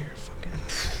around here. Fucking.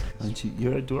 Aren't you?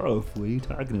 You're a dwarf. What are you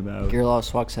talking about?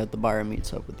 Girlos walks out the bar and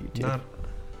meets up with you two.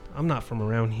 I'm not from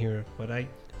around here, but I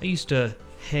used to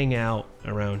hang out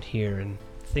around here, and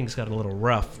things got a little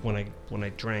rough when I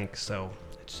drank. So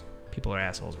people are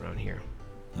assholes around here.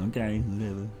 Okay,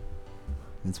 whatever.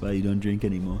 That's why you don't drink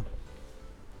anymore.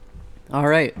 All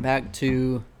right, back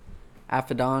to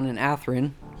Aphodon and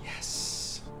Atherin.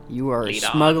 Yes, You are Lead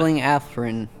on. smuggling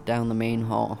Atherin down the main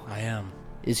hall. I am.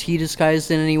 Is he disguised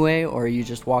in any way, or are you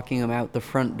just walking him out the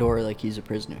front door like he's a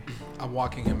prisoner? I'm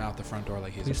walking him out the front door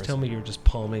like he's Please a tell prisoner. me you're just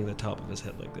palming the top of his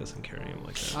head like this and carrying him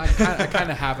like that. I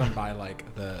kind of have him by like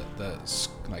the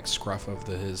scruff of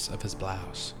his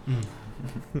blouse.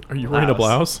 Are you wearing a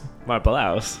blouse? My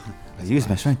blouse. I use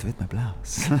my strength with my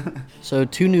blouse. So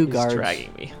two new He's guards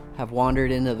dragging me. have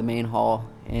wandered into the main hall,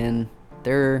 and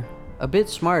they're a bit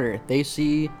smarter. They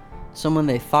see someone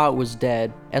they thought was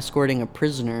dead escorting a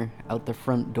prisoner out the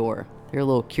front door. They're a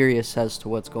little curious as to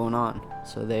what's going on,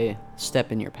 so they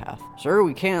step in your path. "Sir,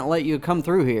 we can't let you come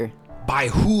through here." By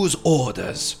whose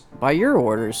orders? "By your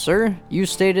orders, sir. You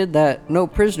stated that no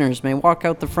prisoners may walk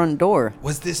out the front door."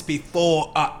 Was this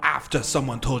before or after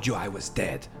someone told you I was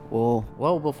dead?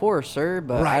 Well before, sir,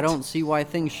 but I Right. don't see why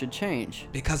things should change.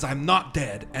 Because I'm not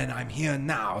dead, and I'm here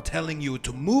now telling you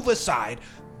to move aside.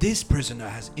 This prisoner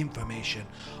has information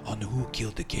on who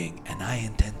killed the king, and I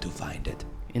intend to find it.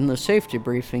 In the safety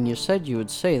briefing, you said you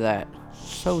would say that.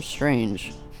 So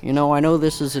strange. You know, I know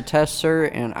this is a test, sir,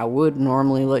 and I would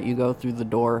normally let you go through the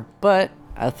door, but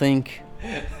I think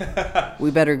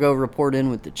we better go report in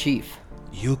with the chief.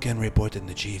 You can report in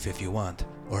the chief if you want,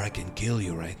 or I can kill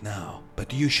you right now.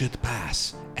 But you should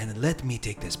pass, and let me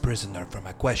take this prisoner from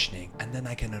a questioning, and then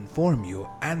I can inform you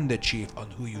and the chief on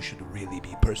who you should really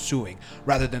be pursuing,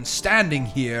 rather than standing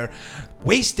here,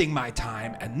 wasting my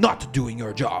time and not doing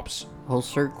your jobs. Well,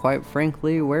 sir, quite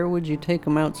frankly, where would you take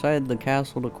him outside the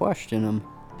castle to question him?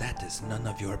 That is none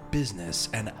of your business,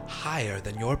 and higher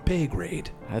than your pay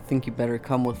grade. I think you better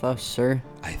come with us, sir.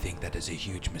 I think that is a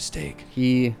huge mistake.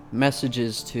 He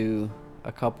messages to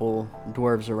a couple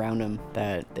dwarves around him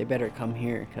that they better come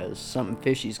here because something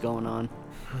fishy's going on.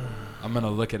 I'm gonna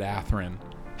look at Atherin.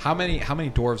 How many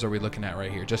dwarves are we looking at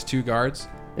right here? Just 2 guards?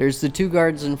 There's the 2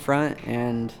 guards in front,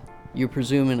 and you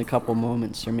presume in a couple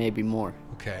moments there may be more.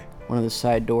 Okay. One of the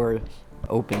side doors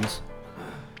opens.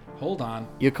 Hold on.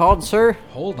 You called, sir?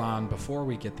 Hold on before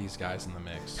we get these guys in the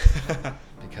mix.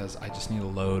 Because I just need to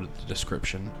load the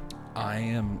description. I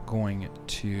am going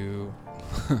to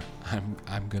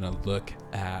I'm gonna look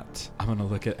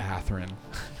at Atherin.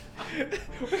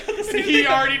 He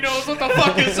already knows what the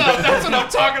fuck is up. That's what I'm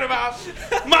talking about.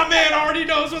 My man already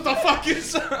knows what the fuck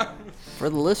is up. For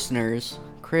the listeners,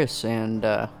 Chris and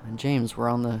James were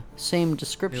on the same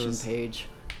description was- page.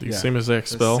 The Yeah. same exact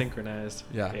It's spell. synchronized.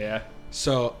 Yeah. Yeah.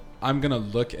 So I'm gonna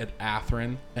look at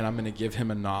Atherin and I'm gonna give him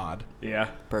a nod. Yeah.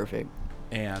 Perfect.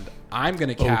 And I'm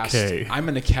gonna cast Okay.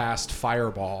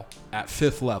 Fireball at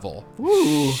 5th level.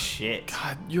 Ooh. Shit.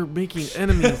 God, you're making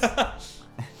enemies.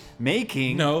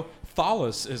 Making. No,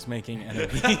 Thalos is making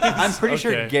enemies. I'm pretty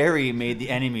sure Okay. Gary made the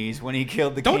enemies when he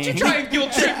killed the Don't king. you try and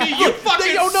guilt trip me, you fucking.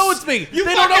 They don't know it's me. You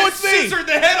They don't know it's me. scissored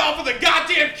the head off of the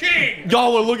goddamn king.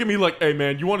 Y'all are looking at me like, hey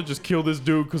man, you want to just kill this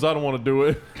dude because I don't want to do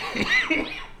it.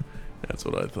 That's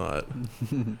what I thought.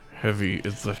 Heavy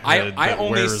is the head. I that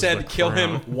only wears said the kill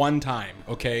him crown. one time,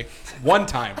 okay? One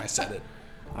time I said it.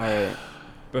 All right.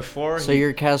 Before So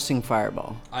you're casting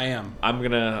Fireball. I am. I'm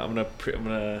gonna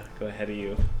go ahead of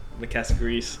you. I'm gonna cast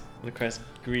Grease. gonna cry some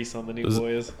grease on the new Is it-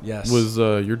 boys. Yes. Was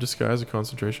your disguise a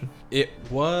concentration? It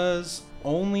was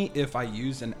only if I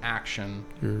used an action.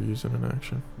 You're using an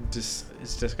action. Is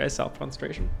disguise self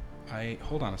concentration?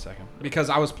 Hold on a second, because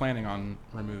I was planning on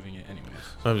removing it anyways.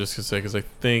 I'm just gonna say because I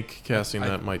think casting I-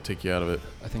 that might take you out of it.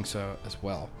 I think so as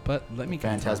well. But let me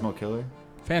confirm. Phantasmal Killer.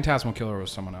 Phantasmal Killer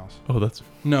was someone else. Oh, that's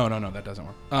No, that doesn't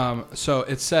work. So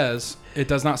it says it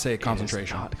does not say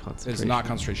concentration. not concentration. It's not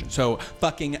concentration. So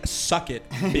fucking suck it,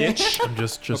 bitch. I'm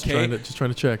just Okay. trying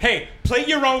to check. Hey, play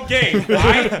your own game,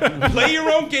 right? Play your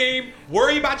own game.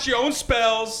 Worry about your own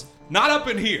spells. Not up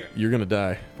in here. You're gonna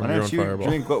die Why from your own don't you fireball.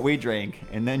 drink what we drank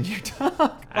and then you talk?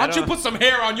 Why don't you put some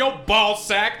hair on your ball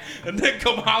sack and then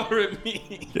come holler at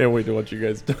me? Can't wait to watch you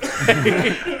guys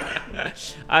die.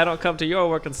 I don't come to your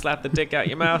work and slap the dick out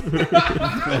your mouth.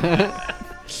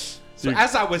 So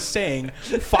as I was saying,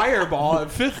 fireball at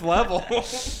 5th level.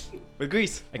 With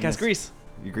grease. I cast grease.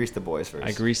 You grease the boys first.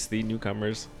 I grease the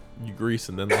newcomers. You grease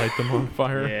and then light them on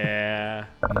fire. Yeah.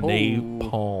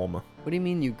 Napalm. What do you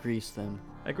mean you grease them?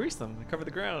 I grease them. I cover the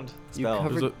ground. You Spell.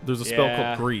 covered. There's a spell Yeah.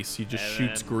 called grease. He just And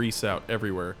shoots then- grease out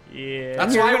everywhere. Yeah.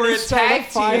 That's You're why gonna we're a start a tag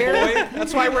team, fire? boy.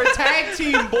 That's why we're a tag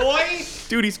team, boy.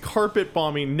 Dude, he's carpet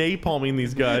bombing, napalming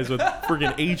these guys with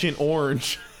friggin' Agent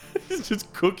Orange. He's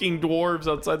just cooking dwarves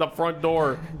outside the front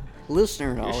door.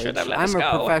 Listener knowledge. should have let I'm us a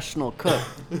go. professional cook,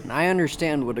 and I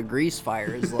understand what a grease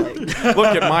fire is like.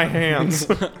 Look at my hands.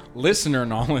 Listener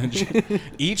knowledge.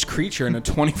 Each creature in a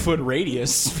 20-foot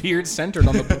radius, sphere centered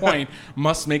on the point,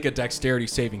 must make a dexterity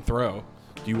saving throw.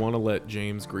 Do you want to let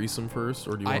James grease him first,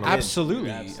 or do you I want to? absolutely.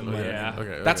 Yeah.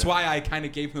 Okay. That's why I kind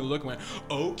of gave him the look and went,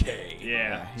 okay.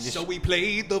 Yeah. So we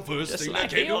played the first Just thing like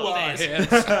that came to the old our days.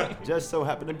 heads. Just so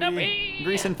happened to be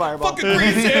grease and fireball. Fucking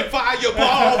grease and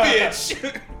fireball,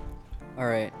 bitch. All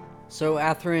right. So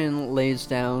Atherin lays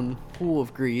down pool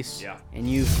of grease, Yeah. and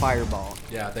you fireball.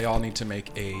 Yeah, they all need to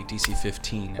make a DC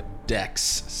 15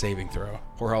 Dex saving throw,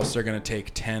 or else they're gonna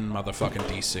take 10 motherfucking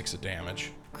D6 of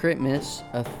damage. Crit miss,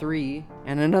 a 3,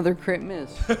 and another crit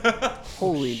miss.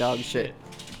 Holy dog shit.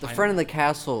 The front of the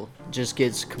castle just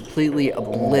gets completely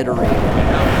obliterated.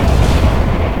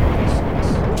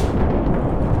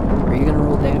 Are you gonna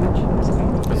roll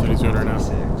damage? That's what he's doing right now.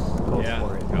 Go Yeah.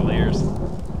 for it. Cavaliers.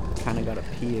 Kinda gotta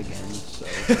pee again, so.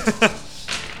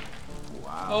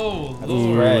 Oh,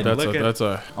 Ooh, Red. that's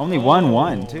a Only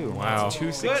 1-1 too. wow.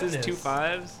 2 sixes, 2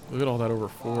 5s. Look at all that over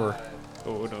 4.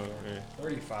 Oh, no.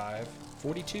 35,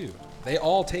 42. They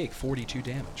all take 42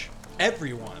 damage.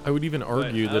 Everyone. I would even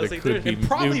argue I that was it like, could be there's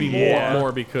probably it would be more.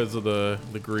 more because of the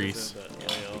grease.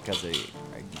 Because they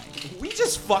ignite. We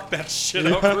just fucked that shit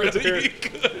up really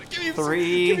good. Give me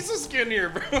Three. some skin here,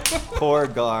 bro. 4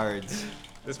 guards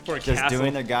This poor just castle.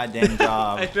 doing their goddamn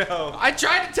job. I know. I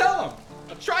tried to tell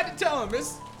him.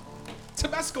 It's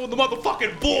Temesco and the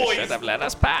motherfucking boys. Should have let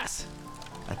us pass.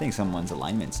 I think someone's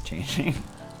alignment's changing.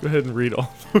 Go ahead and read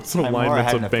all those I'm more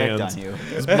alignments had of an effect bands. on you.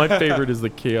 'Cause my favorite is the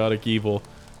Chaotic Evil.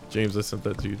 James, I sent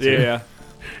that to you too. Yeah.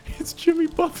 It's Jimmy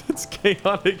Buffett's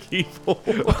Chaotic Evil.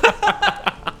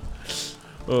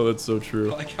 Oh, that's so I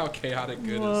true. like how chaotic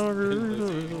good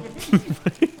is.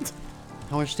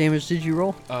 How much damage did you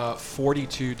roll?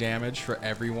 42 damage for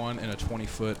everyone in a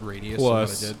 20-foot radius.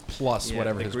 Plus. Is what I did. Plus Yeah,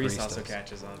 whatever the his grease grease also does.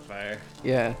 catches on fire.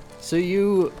 Yeah. So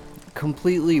you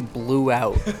completely blew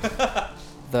out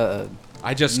the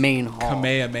I just main hall.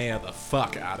 Kamehameha the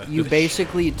fuck out of You this.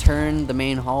 basically turned the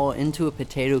main hall into a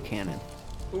potato cannon.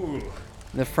 Ooh.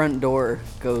 The front door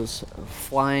goes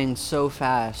flying so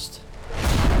fast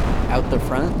out the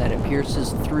front that it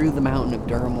pierces through the mountain of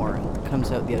Duramore and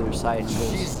comes out the other side and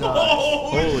goes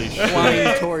Holy shit.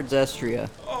 flying towards Estria.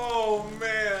 Oh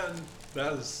man,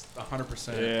 that is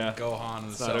 100% Yeah. Gohan and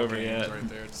It's the not Cell over games yet. right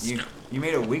there. It's- You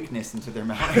made a weakness into their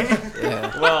mountain.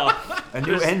 Yeah. Well, A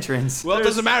new entrance. well, it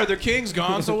doesn't matter. Their king's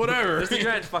gone, so whatever. there's a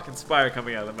giant fucking spire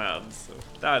coming out of the mountains. So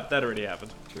that already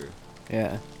happened. True.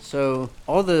 Yeah. So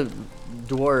all the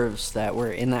dwarves that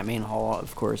were in that main hall,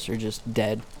 of course, are just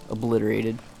dead,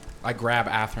 obliterated. I grab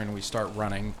Atherin and we start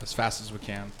running as fast as we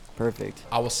can. Perfect.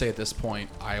 I will say at this point,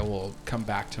 I will come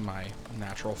back to my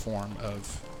natural form of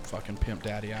fucking Pimp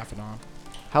Daddy Aphodon.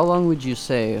 How long would you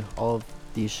say all of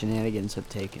these shenanigans have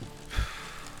taken?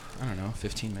 I don't know,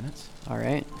 15 minutes. All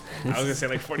right. I was gonna say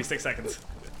like 46 seconds.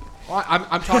 Well,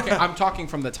 I'm talking. I'm talking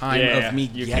from the time of me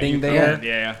You getting came- there,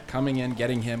 Yeah. coming in,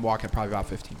 getting him, walking probably about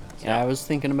 15 minutes. Yeah, I was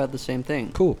thinking about the same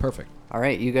thing. Cool, perfect. All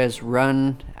right, you guys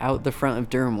run out the front of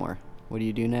Duramore. What do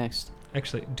you do next?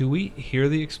 Actually, do we hear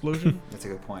the explosion? That's a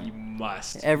good You point.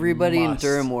 must. Everybody Must. in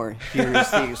Duramore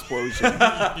hears the explosion.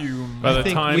 By the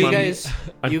think time you I'm, guys,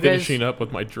 I'm you guys, finishing up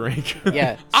with my drink.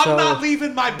 yeah. I'm So not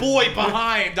leaving my boy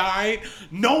behind, all right?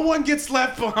 No one gets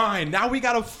left behind. Now we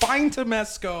gotta find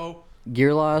Temesco.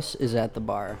 Gearloss is at the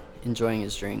bar enjoying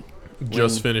his drink.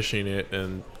 Just finishing it,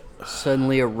 and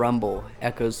Suddenly, a rumble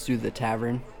echoes through the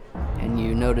tavern, and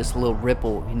you notice a little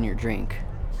ripple in your drink.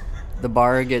 The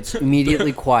bar gets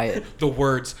immediately quiet. The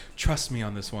words, trust me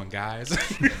on this one, guys.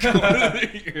 Go to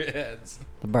your heads.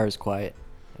 The bar's quiet.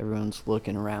 Everyone's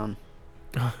looking around.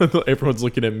 everyone's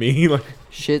looking at me like,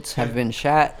 Shits have been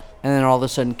shat, and then all of a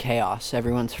sudden, chaos.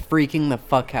 Everyone's freaking the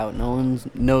fuck out. No one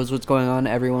knows what's going on.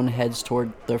 Everyone heads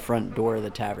toward the front door of the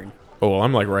tavern. oh, well,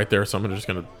 I'm like right there, so I'm just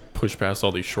gonna push past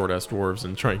all these short ass dwarves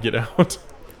and try and get out.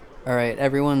 All right,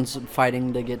 everyone's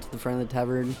fighting to get to the front of the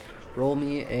tavern. Roll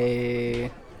me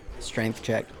a strength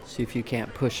check. See if you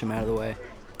can't push him out of the way.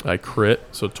 I crit,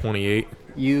 so 28.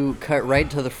 You cut right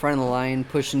to the front of the line,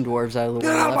 pushing dwarves out of the way.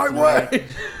 Get out of my way!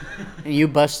 And you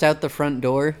bust out the front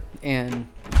door, and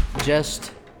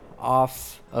just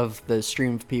off of the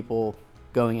stream of people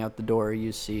going out the door,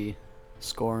 you see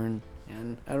Scorn.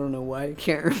 And I don't know why I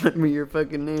can't remember your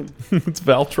fucking name. It's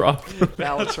Valtroth.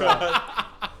 Valtroth.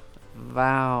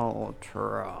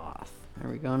 Valtroth. There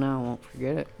we go now. I won't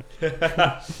forget it.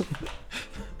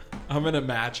 I'm gonna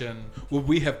imagine, would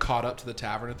we have caught up to the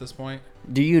tavern at this point?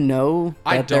 Do you know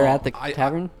that they're at the I-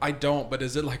 tavern? I don't, but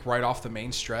is it like right off the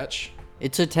main stretch?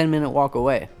 It's a 10-minute walk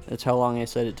away. That's how long I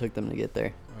said it took them to get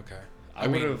there. Okay. I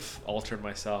would have altered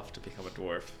myself to become a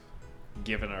dwarf,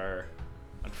 given our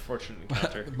unfortunate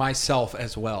encounter. Myself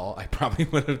as well. I probably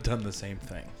would have done the same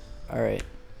thing. All right.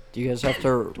 Do you guys have to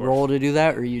roll to do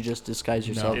that, or you just disguise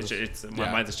yourself?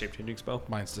 Mine's a shape changing spell.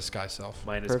 Mine's disguise self.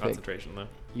 Mine is Perfect. concentration though.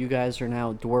 You guys are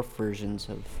now dwarf versions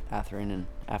of Atherin and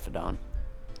Aphodon.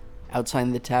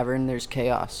 Outside the tavern, there's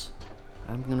chaos.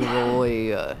 I'm gonna roll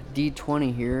a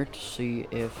d20 here to see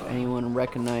if anyone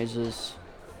recognizes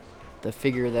the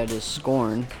figure that is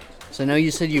Scorn. So I know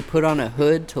you said you put on a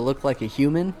hood to look like a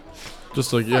human.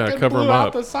 Just like, yeah, Fucking cover blew him out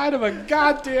up. the side of a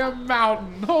goddamn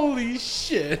mountain. Holy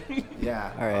shit.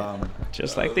 Yeah. All right.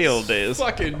 Just like the old days.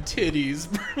 Fucking titties.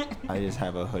 I just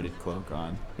have a hooded cloak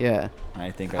on. Yeah. And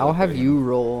I think I'll look have very- you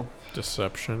roll.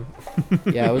 Deception.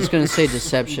 Yeah, I was gonna say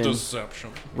deception. Deception.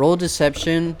 Roll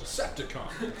deception.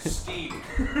 Decepticon. Steve.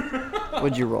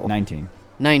 What'd you roll? 19.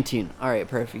 19. All right,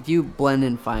 perfect. You blend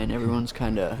in fine. Everyone's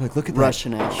kind of Look at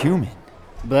rushing that out. human.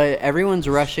 But everyone's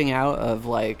rushing out of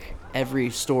like every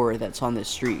store that's on this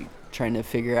street, trying to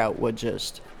figure out what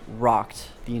just rocked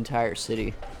the entire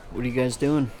city. What are you guys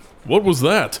doing? What was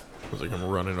that? I was like, I'm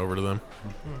running over to them.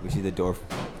 We see the dwarf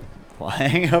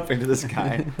flying up into the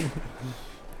sky.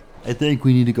 I think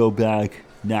we need to go back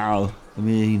now. I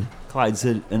mean, Clyde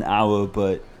said an hour,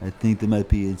 but I think they might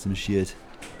be in some shit.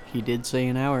 He did say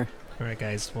an hour. All right,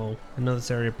 guys. Well, I know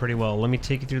this area pretty well. Let me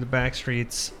take you through the back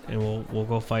streets, and we'll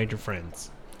go find your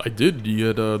friends. I did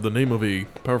get the name of a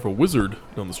powerful wizard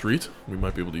down the street we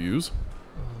might be able to use.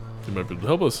 He might be able to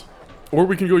help us. Or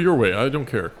we can go your way. I don't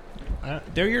care.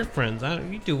 They're your friends.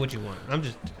 You do what you want. I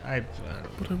don't.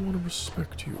 But I want to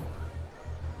respect you.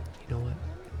 You know what?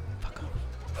 Fuck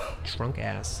off. Drunk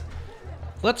ass.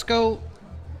 Let's go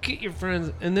get your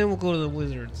friends, and then we'll go to the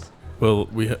wizards. Well,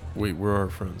 wait, where are our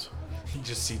friends? You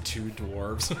just see two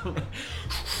dwarves.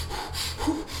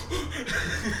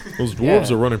 Those dwarves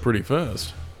Yeah. are running pretty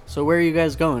fast. So where are you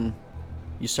guys going?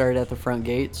 You started at the front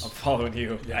gates. I'm following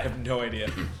you. I have no idea.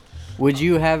 Would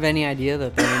you have any idea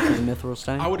that they went to the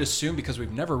Mithril I would assume because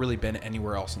we've never really been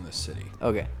anywhere else in this city.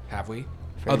 Okay. Have we?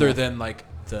 Fair Other enough. than like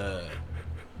the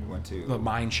We went to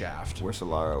mine shaft. where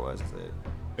Solara was.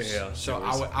 Yeah. So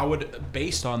I would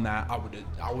based on that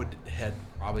I would head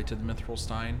probably to the Mithril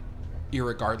Stein,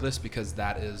 irregardless, because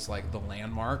that is like the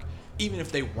landmark. Even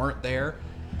if they weren't there,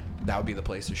 that would be the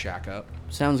place to shack up.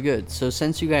 Sounds good. So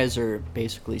since you guys are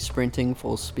basically sprinting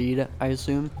full speed, I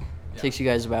assume, it takes you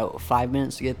guys about 5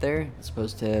 minutes to get there, as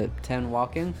opposed to 10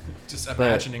 walking. Just But-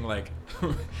 imagining like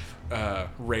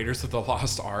Raiders of the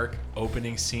Lost Ark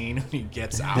opening scene when he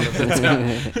gets out of the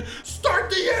town. Start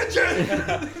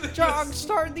the engine! Jog,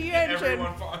 start the engine!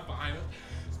 Everyone falling behind him.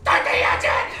 Start the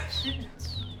engine!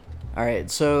 All right,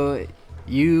 so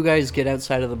you guys get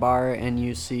outside of the bar and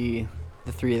you see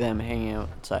the three of them hanging out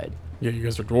outside. Yeah, you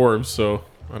guys are dwarves, so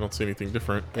I don't see anything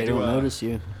different. They don't notice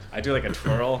you. I do like a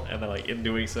twirl, and then like in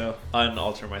doing so,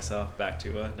 unalter myself back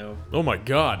to no. Oh my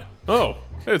god. Oh,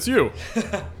 hey, it's you.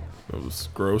 That was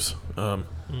gross.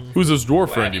 Who's this dwarf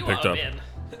friend you picked up?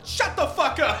 Shut the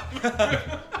fuck up!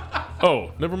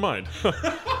 Oh, never mind.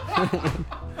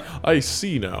 I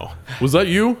see now. Was that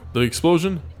you? The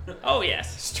explosion? Oh,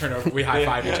 yes. Just turn over. We high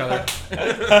five each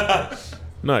other.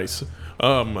 Nice.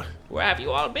 Where have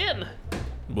you all been?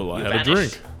 Well, I You had vanished. a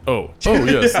drink. Oh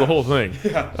yes, the whole thing.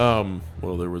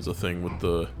 Well, there was a thing with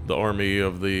the army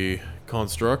of the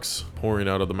constructs pouring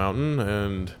out of the mountain,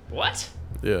 and What?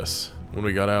 yes, when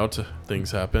we got out,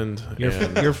 things happened.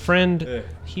 and Your friend,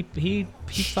 he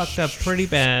fucked up pretty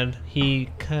bad. He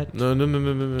cut no,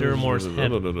 Durmore's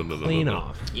head no, clean no.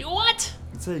 off. You what?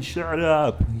 I said, shut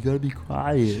up. You gotta be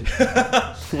quiet.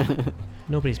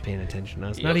 Nobody's paying attention to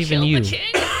us. You Not even killed you. the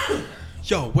king?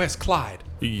 Yo, where's Clyde?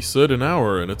 He said an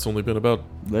hour, and it's only been about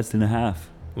Less than a half.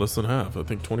 less than half. I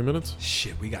think 20 minutes.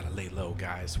 Shit, we gotta lay low,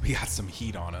 guys. We got some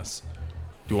heat on us.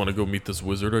 Do you want to go meet this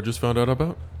wizard I just found out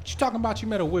about? What you talking about? You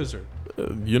met a wizard.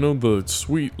 You know the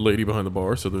sweet lady behind the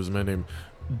bar? So there's a man named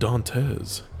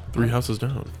Dantes, 3 houses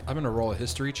down. I'm gonna roll a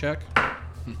history check.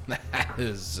 That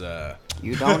is,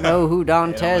 You don't know who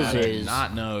Dantes I do is.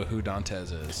 not know who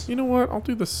Dantes is. You know what? I'll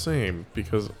do the same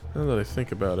because now that I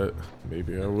think about it,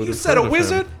 maybe I would. You said a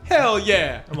wizard? Hell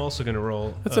yeah! I'm also gonna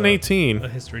roll. That's an 18. A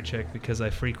history check because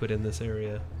I frequent in this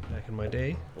area back in my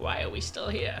day. Why are we still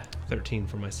here? 13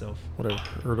 for myself. What I've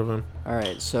heard of him. All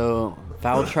right, so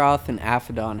Valtroth and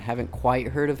Aphodon haven't quite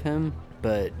heard of him,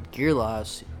 but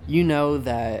Gearloss, you know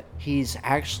that he's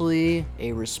actually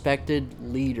a respected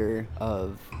leader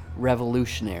of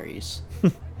revolutionaries,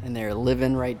 and they're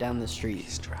living right down the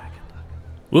street.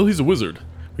 Well, he's a wizard.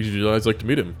 Would you guys like to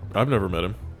meet him? I've never met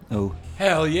him. Oh,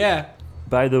 Hell yeah!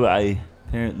 by the way,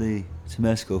 apparently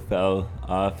Temesco fell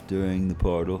off during the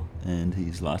portal, and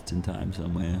he's lost in time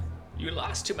somewhere. You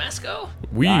lost to Masco?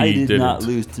 We I did didn't. not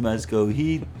lose Temesco.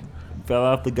 He fell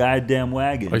off the goddamn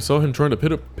wagon. I saw him trying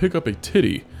to pick up a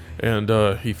titty, and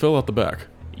he fell out the back.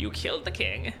 You killed the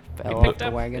king. Fell You off picked the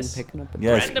up wagon, this- picking up a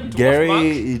Yes, Random dwarf Gary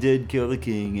monk? he did kill the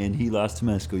king, and he lost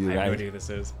Temesco. You're I have no right. idea who this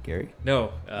is. Gary?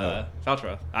 No,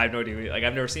 Valtra. I have no idea. Like,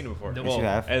 I've never seen him before. Yes, you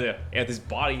have. Yeah, this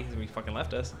body, he fucking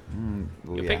left us.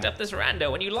 Well, You yeah. picked up this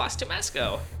rando and you lost to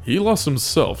Masco. He lost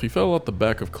himself. He fell out the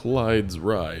back of Clyde's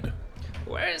ride.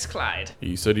 Where is Clyde?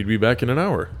 He said he'd be back in an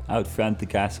hour. Out front the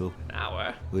castle. An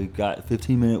hour. We've got a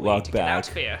 15-minute walk to get out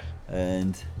back, here.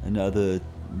 and another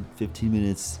 15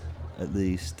 minutes at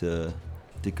least to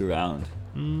stick around.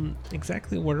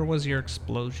 Exactly where was your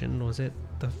explosion? Was it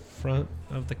the front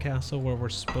of the castle where we're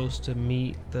supposed to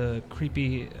meet the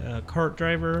creepy cart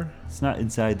driver? It's not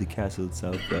inside the castle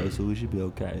itself, though, so we should be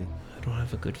okay. I don't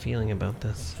have a good feeling about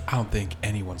this. I don't think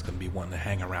anyone's gonna be one to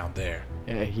hang around there.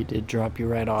 Yeah, he did drop you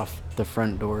right off the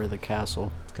front door of the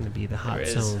castle. It's gonna be the hot There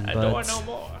is zone, a door but no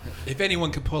more. If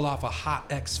anyone could pull off a hot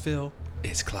exfil,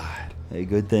 it's Clyde. Hey,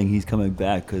 good thing he's coming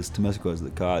back, because Temesco has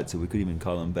the card, so we could even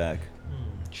call him back.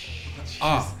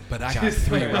 Oh, but I got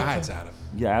 3 rides out of him.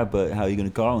 Yeah, but how are you going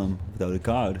to call him without a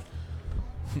card?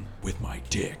 With my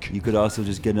dick. You could also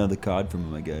just get another card from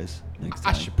him, I guess, next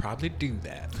I time. should probably do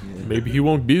that. Yeah. Maybe he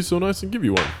won't be so nice and give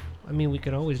you one. I mean, we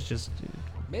could always just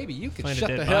Maybe you could find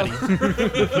shut a the dead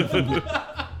hell body.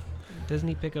 Doesn't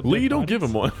he pick up? Lee, dead don't give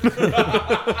him bodies?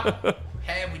 one.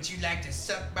 Hey, would you like to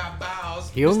suck my balls?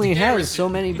 He only has so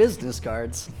many business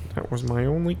cards. That was my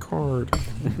only card.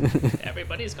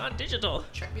 Everybody's gone digital.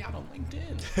 Check me out on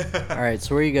LinkedIn. All right,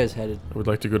 so where are you guys headed? I would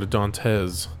like to go to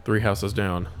Dantes, 3 houses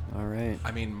down. All right.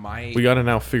 I mean, my We got to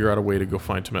now figure out a way to go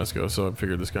find Temesco, so I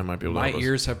figured this guy might be able to my help us.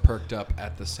 ears have perked up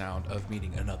at the sound of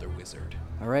meeting another wizard.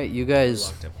 All right, you guys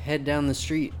Locked up. head down the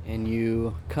street and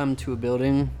you come to a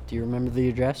building. Do you remember the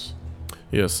address?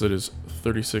 Yes, it is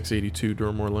 3682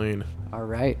 Durmore Lane. All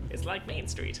right. It's like Main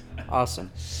Street. Awesome.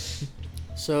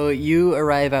 So you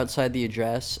arrive outside the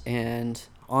address, and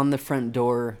on the front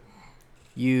door,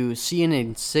 you see an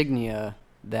insignia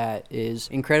that is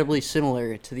incredibly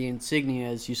similar to the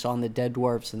insignias you saw in the dead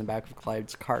dwarfs in the back of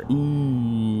Clyde's cart.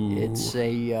 Ooh. It's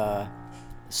a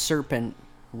serpent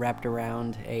wrapped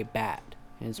around a bat,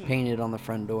 and it's painted on the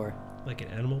front door. Like an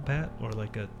animal bat or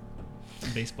like a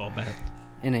baseball bat?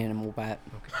 An animal bat.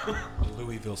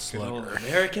 Louisville Slugger.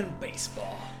 American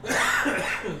baseball.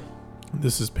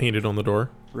 This is painted on the door.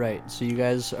 Right. So you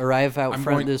guys arrive out I'm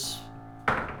front going- of this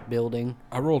building.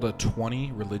 I rolled a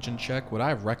 20 religion check. Would I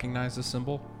have recognized the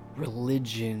symbol?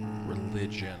 Religion.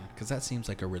 Religion. Because that seems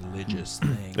like a religious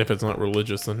thing. If it's not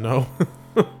religious, then no.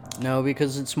 No,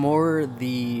 because it's more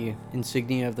the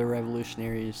insignia of the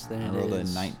revolutionaries than I it rolled a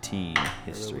is 19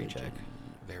 history religion. check.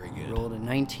 Very good. Rolled a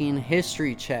 19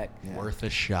 history check. Worth a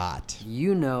shot.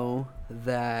 You know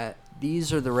that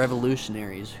these are the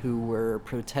revolutionaries who were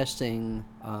protesting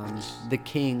the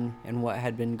king and what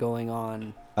had been going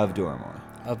on Of Doramore.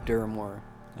 of Duramore.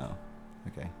 Oh,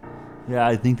 okay. Yeah,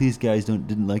 I think these guys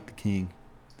didn't like the king.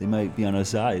 They might be on our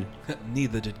side.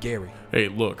 Neither did Gary. Hey,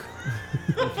 look.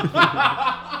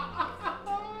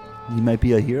 You might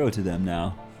be a hero to them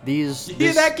now. Hear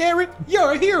that, Gary?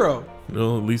 You're a hero.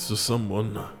 Well, at least to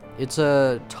someone. It's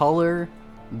a taller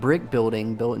brick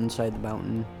building built inside the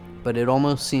mountain, but it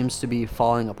almost seems to be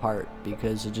falling apart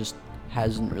because it just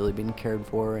hasn't really been cared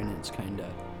for and it's kind of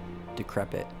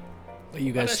decrepit. But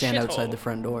you guys What a stand outside shithole. the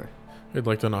front door. I'd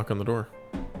like to knock on the door.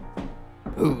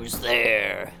 Who's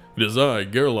there? It is I,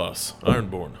 Gerlas,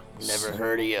 Ironborn. Never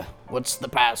heard of you. What's the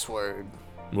password?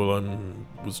 Well,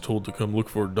 was told to come look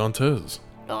for Dantes.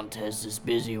 Dantes is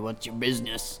busy. What's your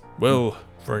business? Well,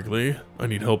 frankly, I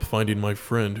need help finding my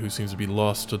friend who seems to be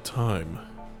lost to time.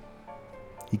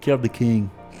 He killed the king.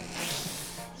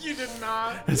 You did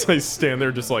not. As I stand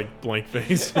there, just like blank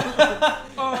faced.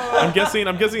 I'm guessing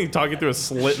he's talking through a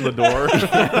slit in the door.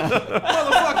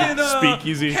 Motherfucking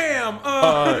Speakeasy. Ham.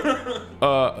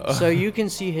 So you can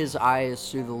see his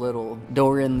eyes through the little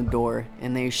door in the door,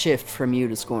 and they shift from you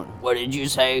to Scorn. What did you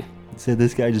say? He said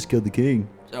this guy just killed the king.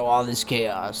 So all this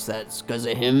chaos, that's because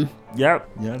of him? Yep.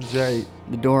 Yeah, that's right.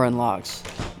 The door unlocks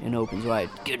and opens wide.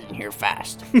 Get in here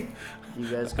fast. You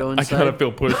guys go I inside? kind of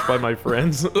feel pushed by my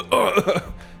friends.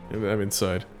 I'm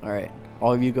inside. Alright.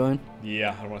 All of you going?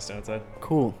 Yeah, I don't want to stand outside.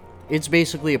 Cool. It's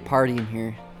basically a party in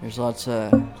here. There's lots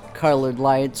of colored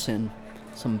lights and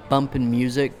some bumping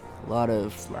music. A lot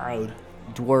of Loud.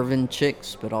 dwarven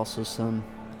chicks, but also some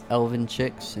elven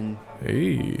chicks, and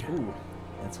Hey.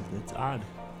 That's odd.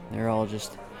 they're all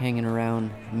just hanging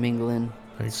around, mingling,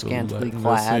 Thanks for scantily letting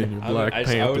us clad. in your Black I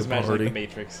Panther always imagine like party. the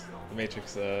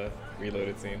Matrix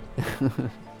Reloaded scene.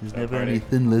 There's That never party. any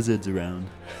thin lizards around.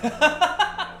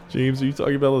 James, are you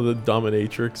talking about the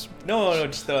dominatrix? No,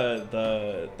 just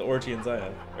the orgy in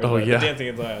Zion. Or Oh, the yeah. dancing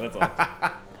in Zion. That's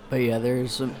all. But yeah,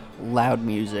 there's some loud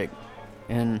music,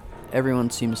 and everyone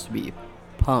seems to be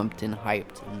pumped and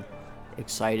hyped and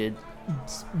excited.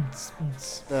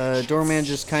 The doorman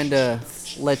just kind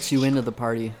of lets you into the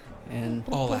party and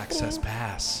All access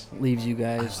pass. leaves you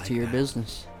guys like to your that.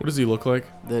 business. What does he look like?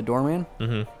 The doorman,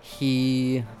 Mm-hmm.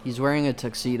 he's wearing a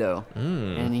tuxedo,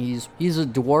 and he's a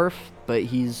dwarf, but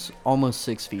he's almost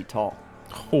 6 feet tall.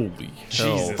 Holy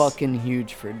hell. Jesus. Fucking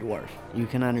huge for a dwarf. You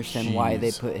can understand why they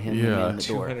Jeez. put him Yeah. in the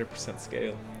door. 200%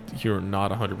 scale. You're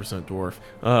not 100% dwarf.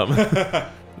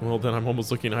 Well, then I'm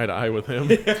almost looking eye to eye with him.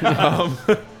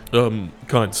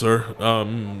 Kind sir,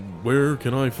 where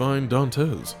can I find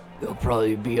Dantes? He'll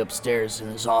probably be upstairs in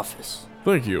his office.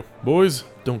 Thank you. Boys,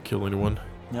 don't kill anyone.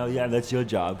 No, yeah, that's your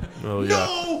job. Oh, yeah.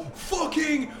 No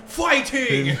fucking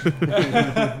fighting.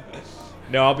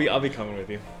 No, I'll be coming with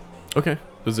you. Okay.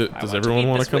 Does I everyone to want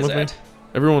meet to this come with wizard. me?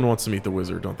 Everyone wants to meet the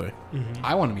wizard, don't they?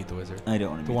 I want to meet the wizard. I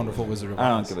don't want to The wonderful wizard of I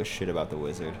don't Oz. give a shit about the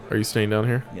wizard. Are you staying down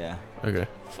here? Yeah. Okay.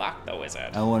 Fuck the wizard.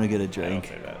 I want to get a I don't drink.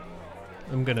 say that.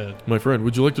 I'm gonna My friend,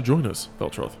 would you like to join us,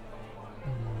 Feltroth?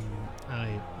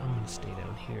 I'm gonna stay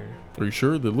down here. Are you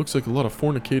sure? There looks like a lot of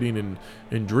fornicating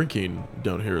and drinking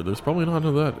down here. There's probably none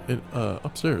of that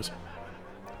upstairs.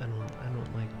 I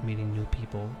don't like meeting new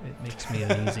people. It makes me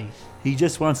uneasy. He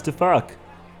just wants to fuck.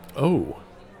 Oh,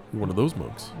 you're one of those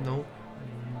monks. Nope,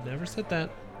 never said that.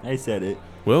 I said it.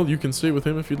 Well, you can stay with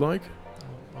him if you'd like.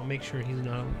 I'll make sure he's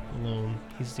not alone.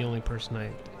 He's the only person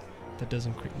that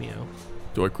doesn't creep me out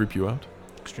Do I creep you out?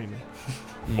 extremely.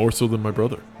 More so than my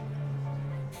brother.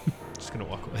 Just gonna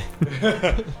walk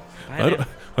away.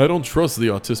 I don't trust the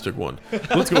autistic one.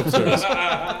 Let's go upstairs.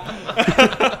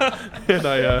 And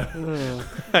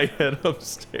I head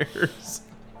upstairs.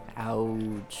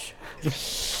 Ouch.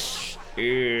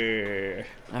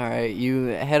 Alright, you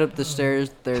head up the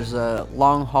stairs. There's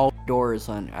long hall doors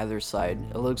on either side.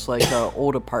 It looks like an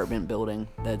old apartment building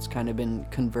that's kind of been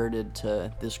converted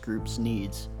to this group's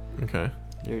needs. Okay.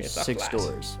 There's It's a 6 flat.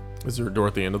 doors. Is there a door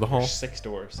at the end of the hall? There's 6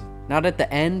 doors. Not at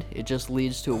the end, it just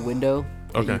leads to a window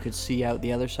that Okay. you could see out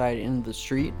the other side into the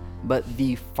street. But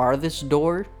the farthest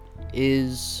door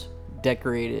is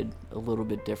decorated a little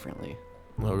bit differently.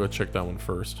 I'll go check that one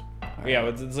first. Yeah,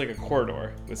 it's like a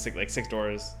corridor with 6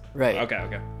 doors. Right.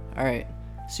 Okay. Alright.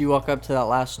 So you walk up to that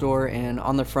last door, and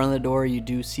on the front of the door, you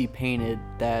do see painted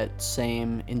that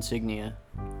same insignia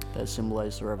that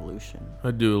symbolized the revolution.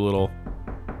 I do a little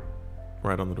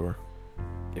right on the door.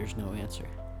 There's no answer.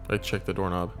 I check the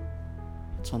doorknob.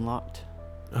 It's unlocked.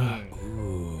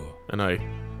 And I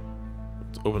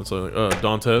open it slightly.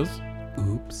 Dantes.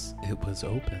 Oops, it was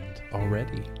opened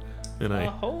already. And The I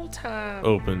whole time.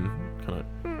 open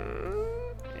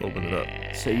it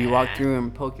up. So you walk through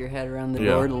and poke your head around the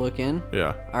Yeah. door to look in.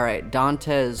 Yeah. All right,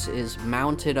 Dantes is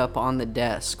mounted up on the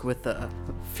desk with a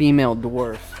female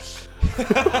dwarf.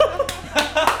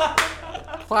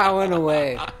 Plowing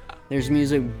away. There's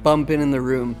music bumping in the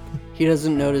room. He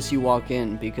doesn't notice you walk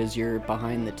in because you're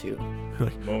behind the two.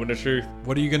 Moment of truth.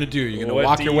 What are you gonna do? You gonna What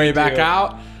walk do your you way back do?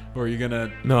 out, or are you gonna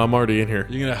No, I'm already in here.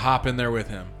 hop in there with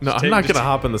him? No, I'm Take- not just gonna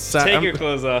hop in the sack. Take your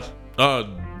clothes off.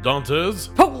 Dantes?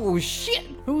 Oh shit!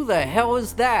 Who the hell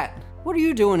is that? What are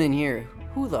you doing in here?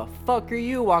 Who the fuck are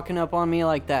you walking up on me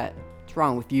like that? What's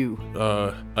wrong with you?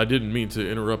 I didn't mean to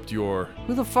interrupt your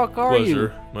Who the fuck are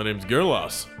pleasure. My name's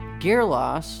Gerlas. you?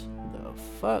 Gearloss? The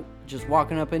fuck? Just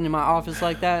walking up into my office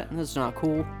like that? That's not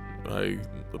cool. I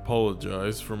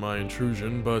apologize for my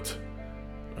intrusion, but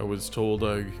I was told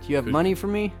I. Do you have money for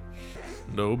me?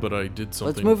 No, but I did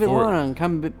something. Let's move it for along.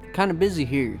 I'm kind of busy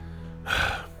here.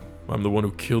 I'm the one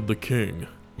who killed the king.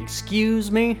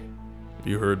 Excuse me?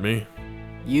 You heard me?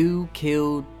 You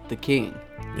killed the king.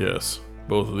 Yes,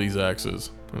 both of these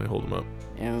axes. And I hold them up.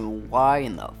 And why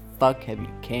in the fuck have you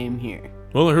came here?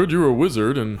 Well, I heard you were a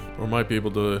wizard, or might be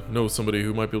able to know somebody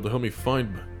who might be able to help me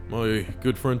find my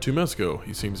good friend Tumesco.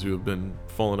 He seems to have been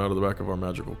fallen out of the back of our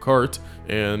magical cart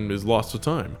and is lost to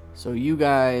time. So you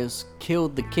guys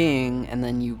killed the king and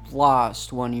then you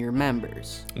lost one of your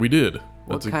members. We did.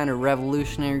 What kind of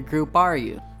revolutionary group are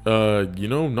you?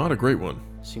 Not a great one.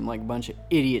 Seem like a bunch of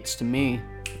idiots to me.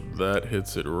 That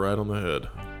hits it right on the head.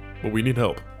 But we need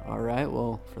help. Alright,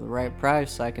 well, for the right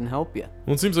price, I can help you.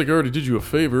 Well, it seems like I already did you a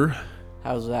favor.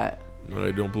 How's that?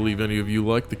 I don't believe any of you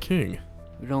like the king.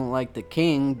 We don't like the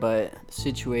king, but the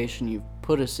situation you've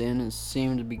put us in has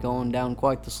seemed to be going down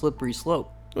quite the slippery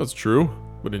slope. That's true.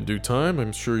 But in due time,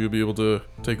 I'm sure you'll be able to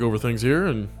take over things here,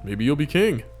 and maybe you'll be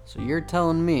king. So you're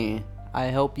telling me I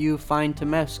help you find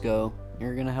Tumesco,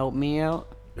 you're gonna help me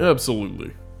out?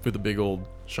 Absolutely. With a big old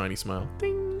shiny smile.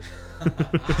 Ding.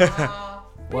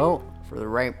 Well, for the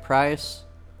right price,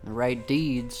 the right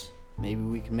deeds, maybe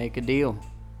we can make a deal.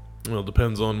 Well, it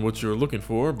depends on what you're looking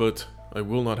for, but I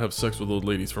will not have sex with old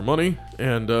ladies for money,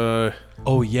 and,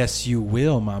 Oh yes, you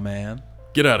will, my man.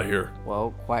 get out of here.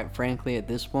 Well, quite frankly, at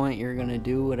this point, you're gonna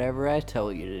do whatever I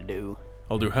tell you to do.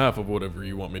 I'll do half of whatever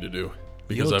you want me to do.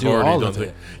 Because You'll I've do already all done of things.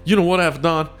 it. You know what I've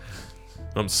done?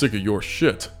 I'm sick of your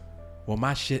shit. Well,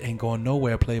 my shit ain't going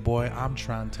nowhere, Playboy. I'm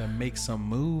trying to make some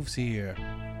moves here.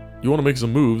 You want to make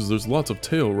some moves? There's lots of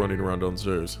tail running around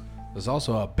downstairs. There's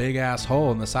also a big ass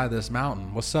hole in the side of this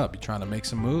mountain. What's up? You trying to make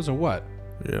some moves or what?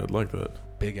 Yeah, I'd like that.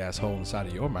 Big ass hole in the side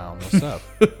of your mountain. What's up?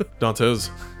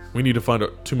 Dantes, we need to find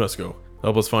out Tumesco.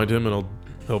 Help us find him and I'll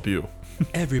help you.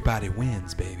 Everybody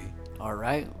wins, baby.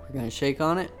 Alright, we're gonna shake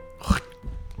on it.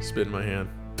 Spit in my hand.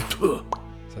 Is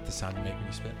that the sound you make when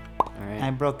you spit?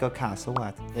 Alright. broke your castle,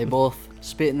 what? They both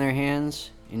spit in their hands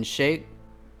and shake,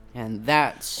 and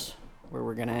that's where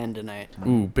we're gonna end tonight.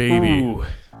 Ooh, baby. Ooh.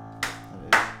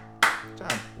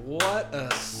 What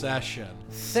a session.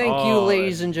 Thank you,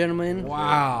 ladies and gentlemen,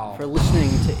 Wow. for listening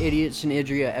to Idiots in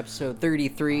Idria episode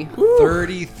 33.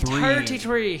 33.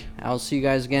 33. I'll see you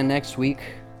guys again next week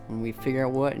when we figure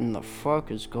out what in the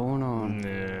fuck is going on.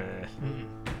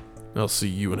 I'll see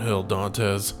you in hell,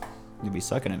 Dantes. You'll be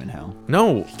sucking him in hell.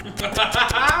 No.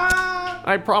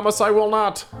 I promise I will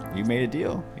not. You made a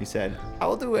deal. You said, I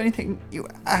will do anything you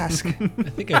ask. I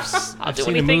think I've do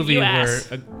seen a anything movie you where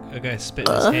ask. a guy spit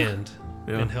in his hand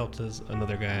Yeah. and helped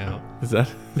another guy out. Is that?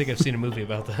 I think I've seen a movie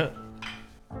about that.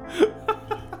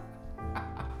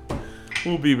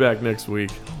 We'll be back next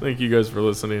week. Thank you guys for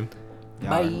listening.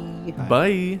 Bye.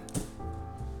 Bye.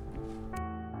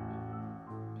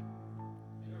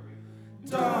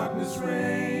 Darkness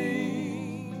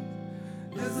reigns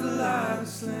as the light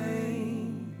is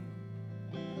slain.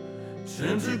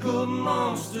 Tentacled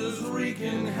monsters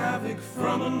wreaking havoc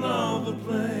from another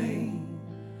plane.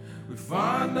 We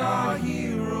find our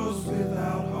heroes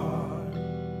without heart,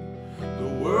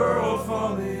 the world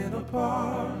falling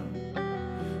apart,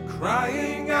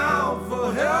 crying out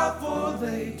for help, for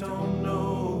they don't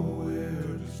know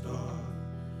where to start.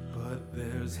 But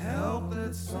there's help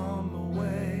that's on the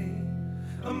way.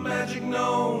 A magic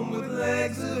gnome with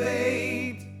legs of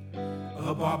 8,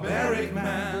 a barbaric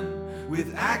man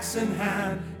with axe in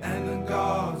hand, and the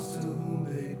gods to whom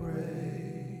they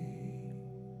pray.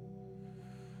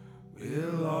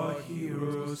 Will our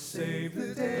heroes save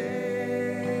the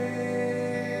day?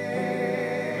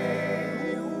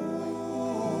 Ooh,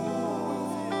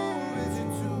 is it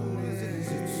too late? Is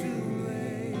it too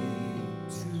late?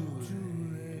 Too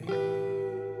late.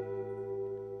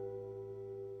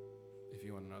 If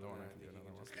you want another one, I can do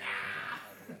another one.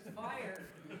 Fire.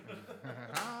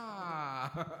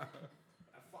 Ah.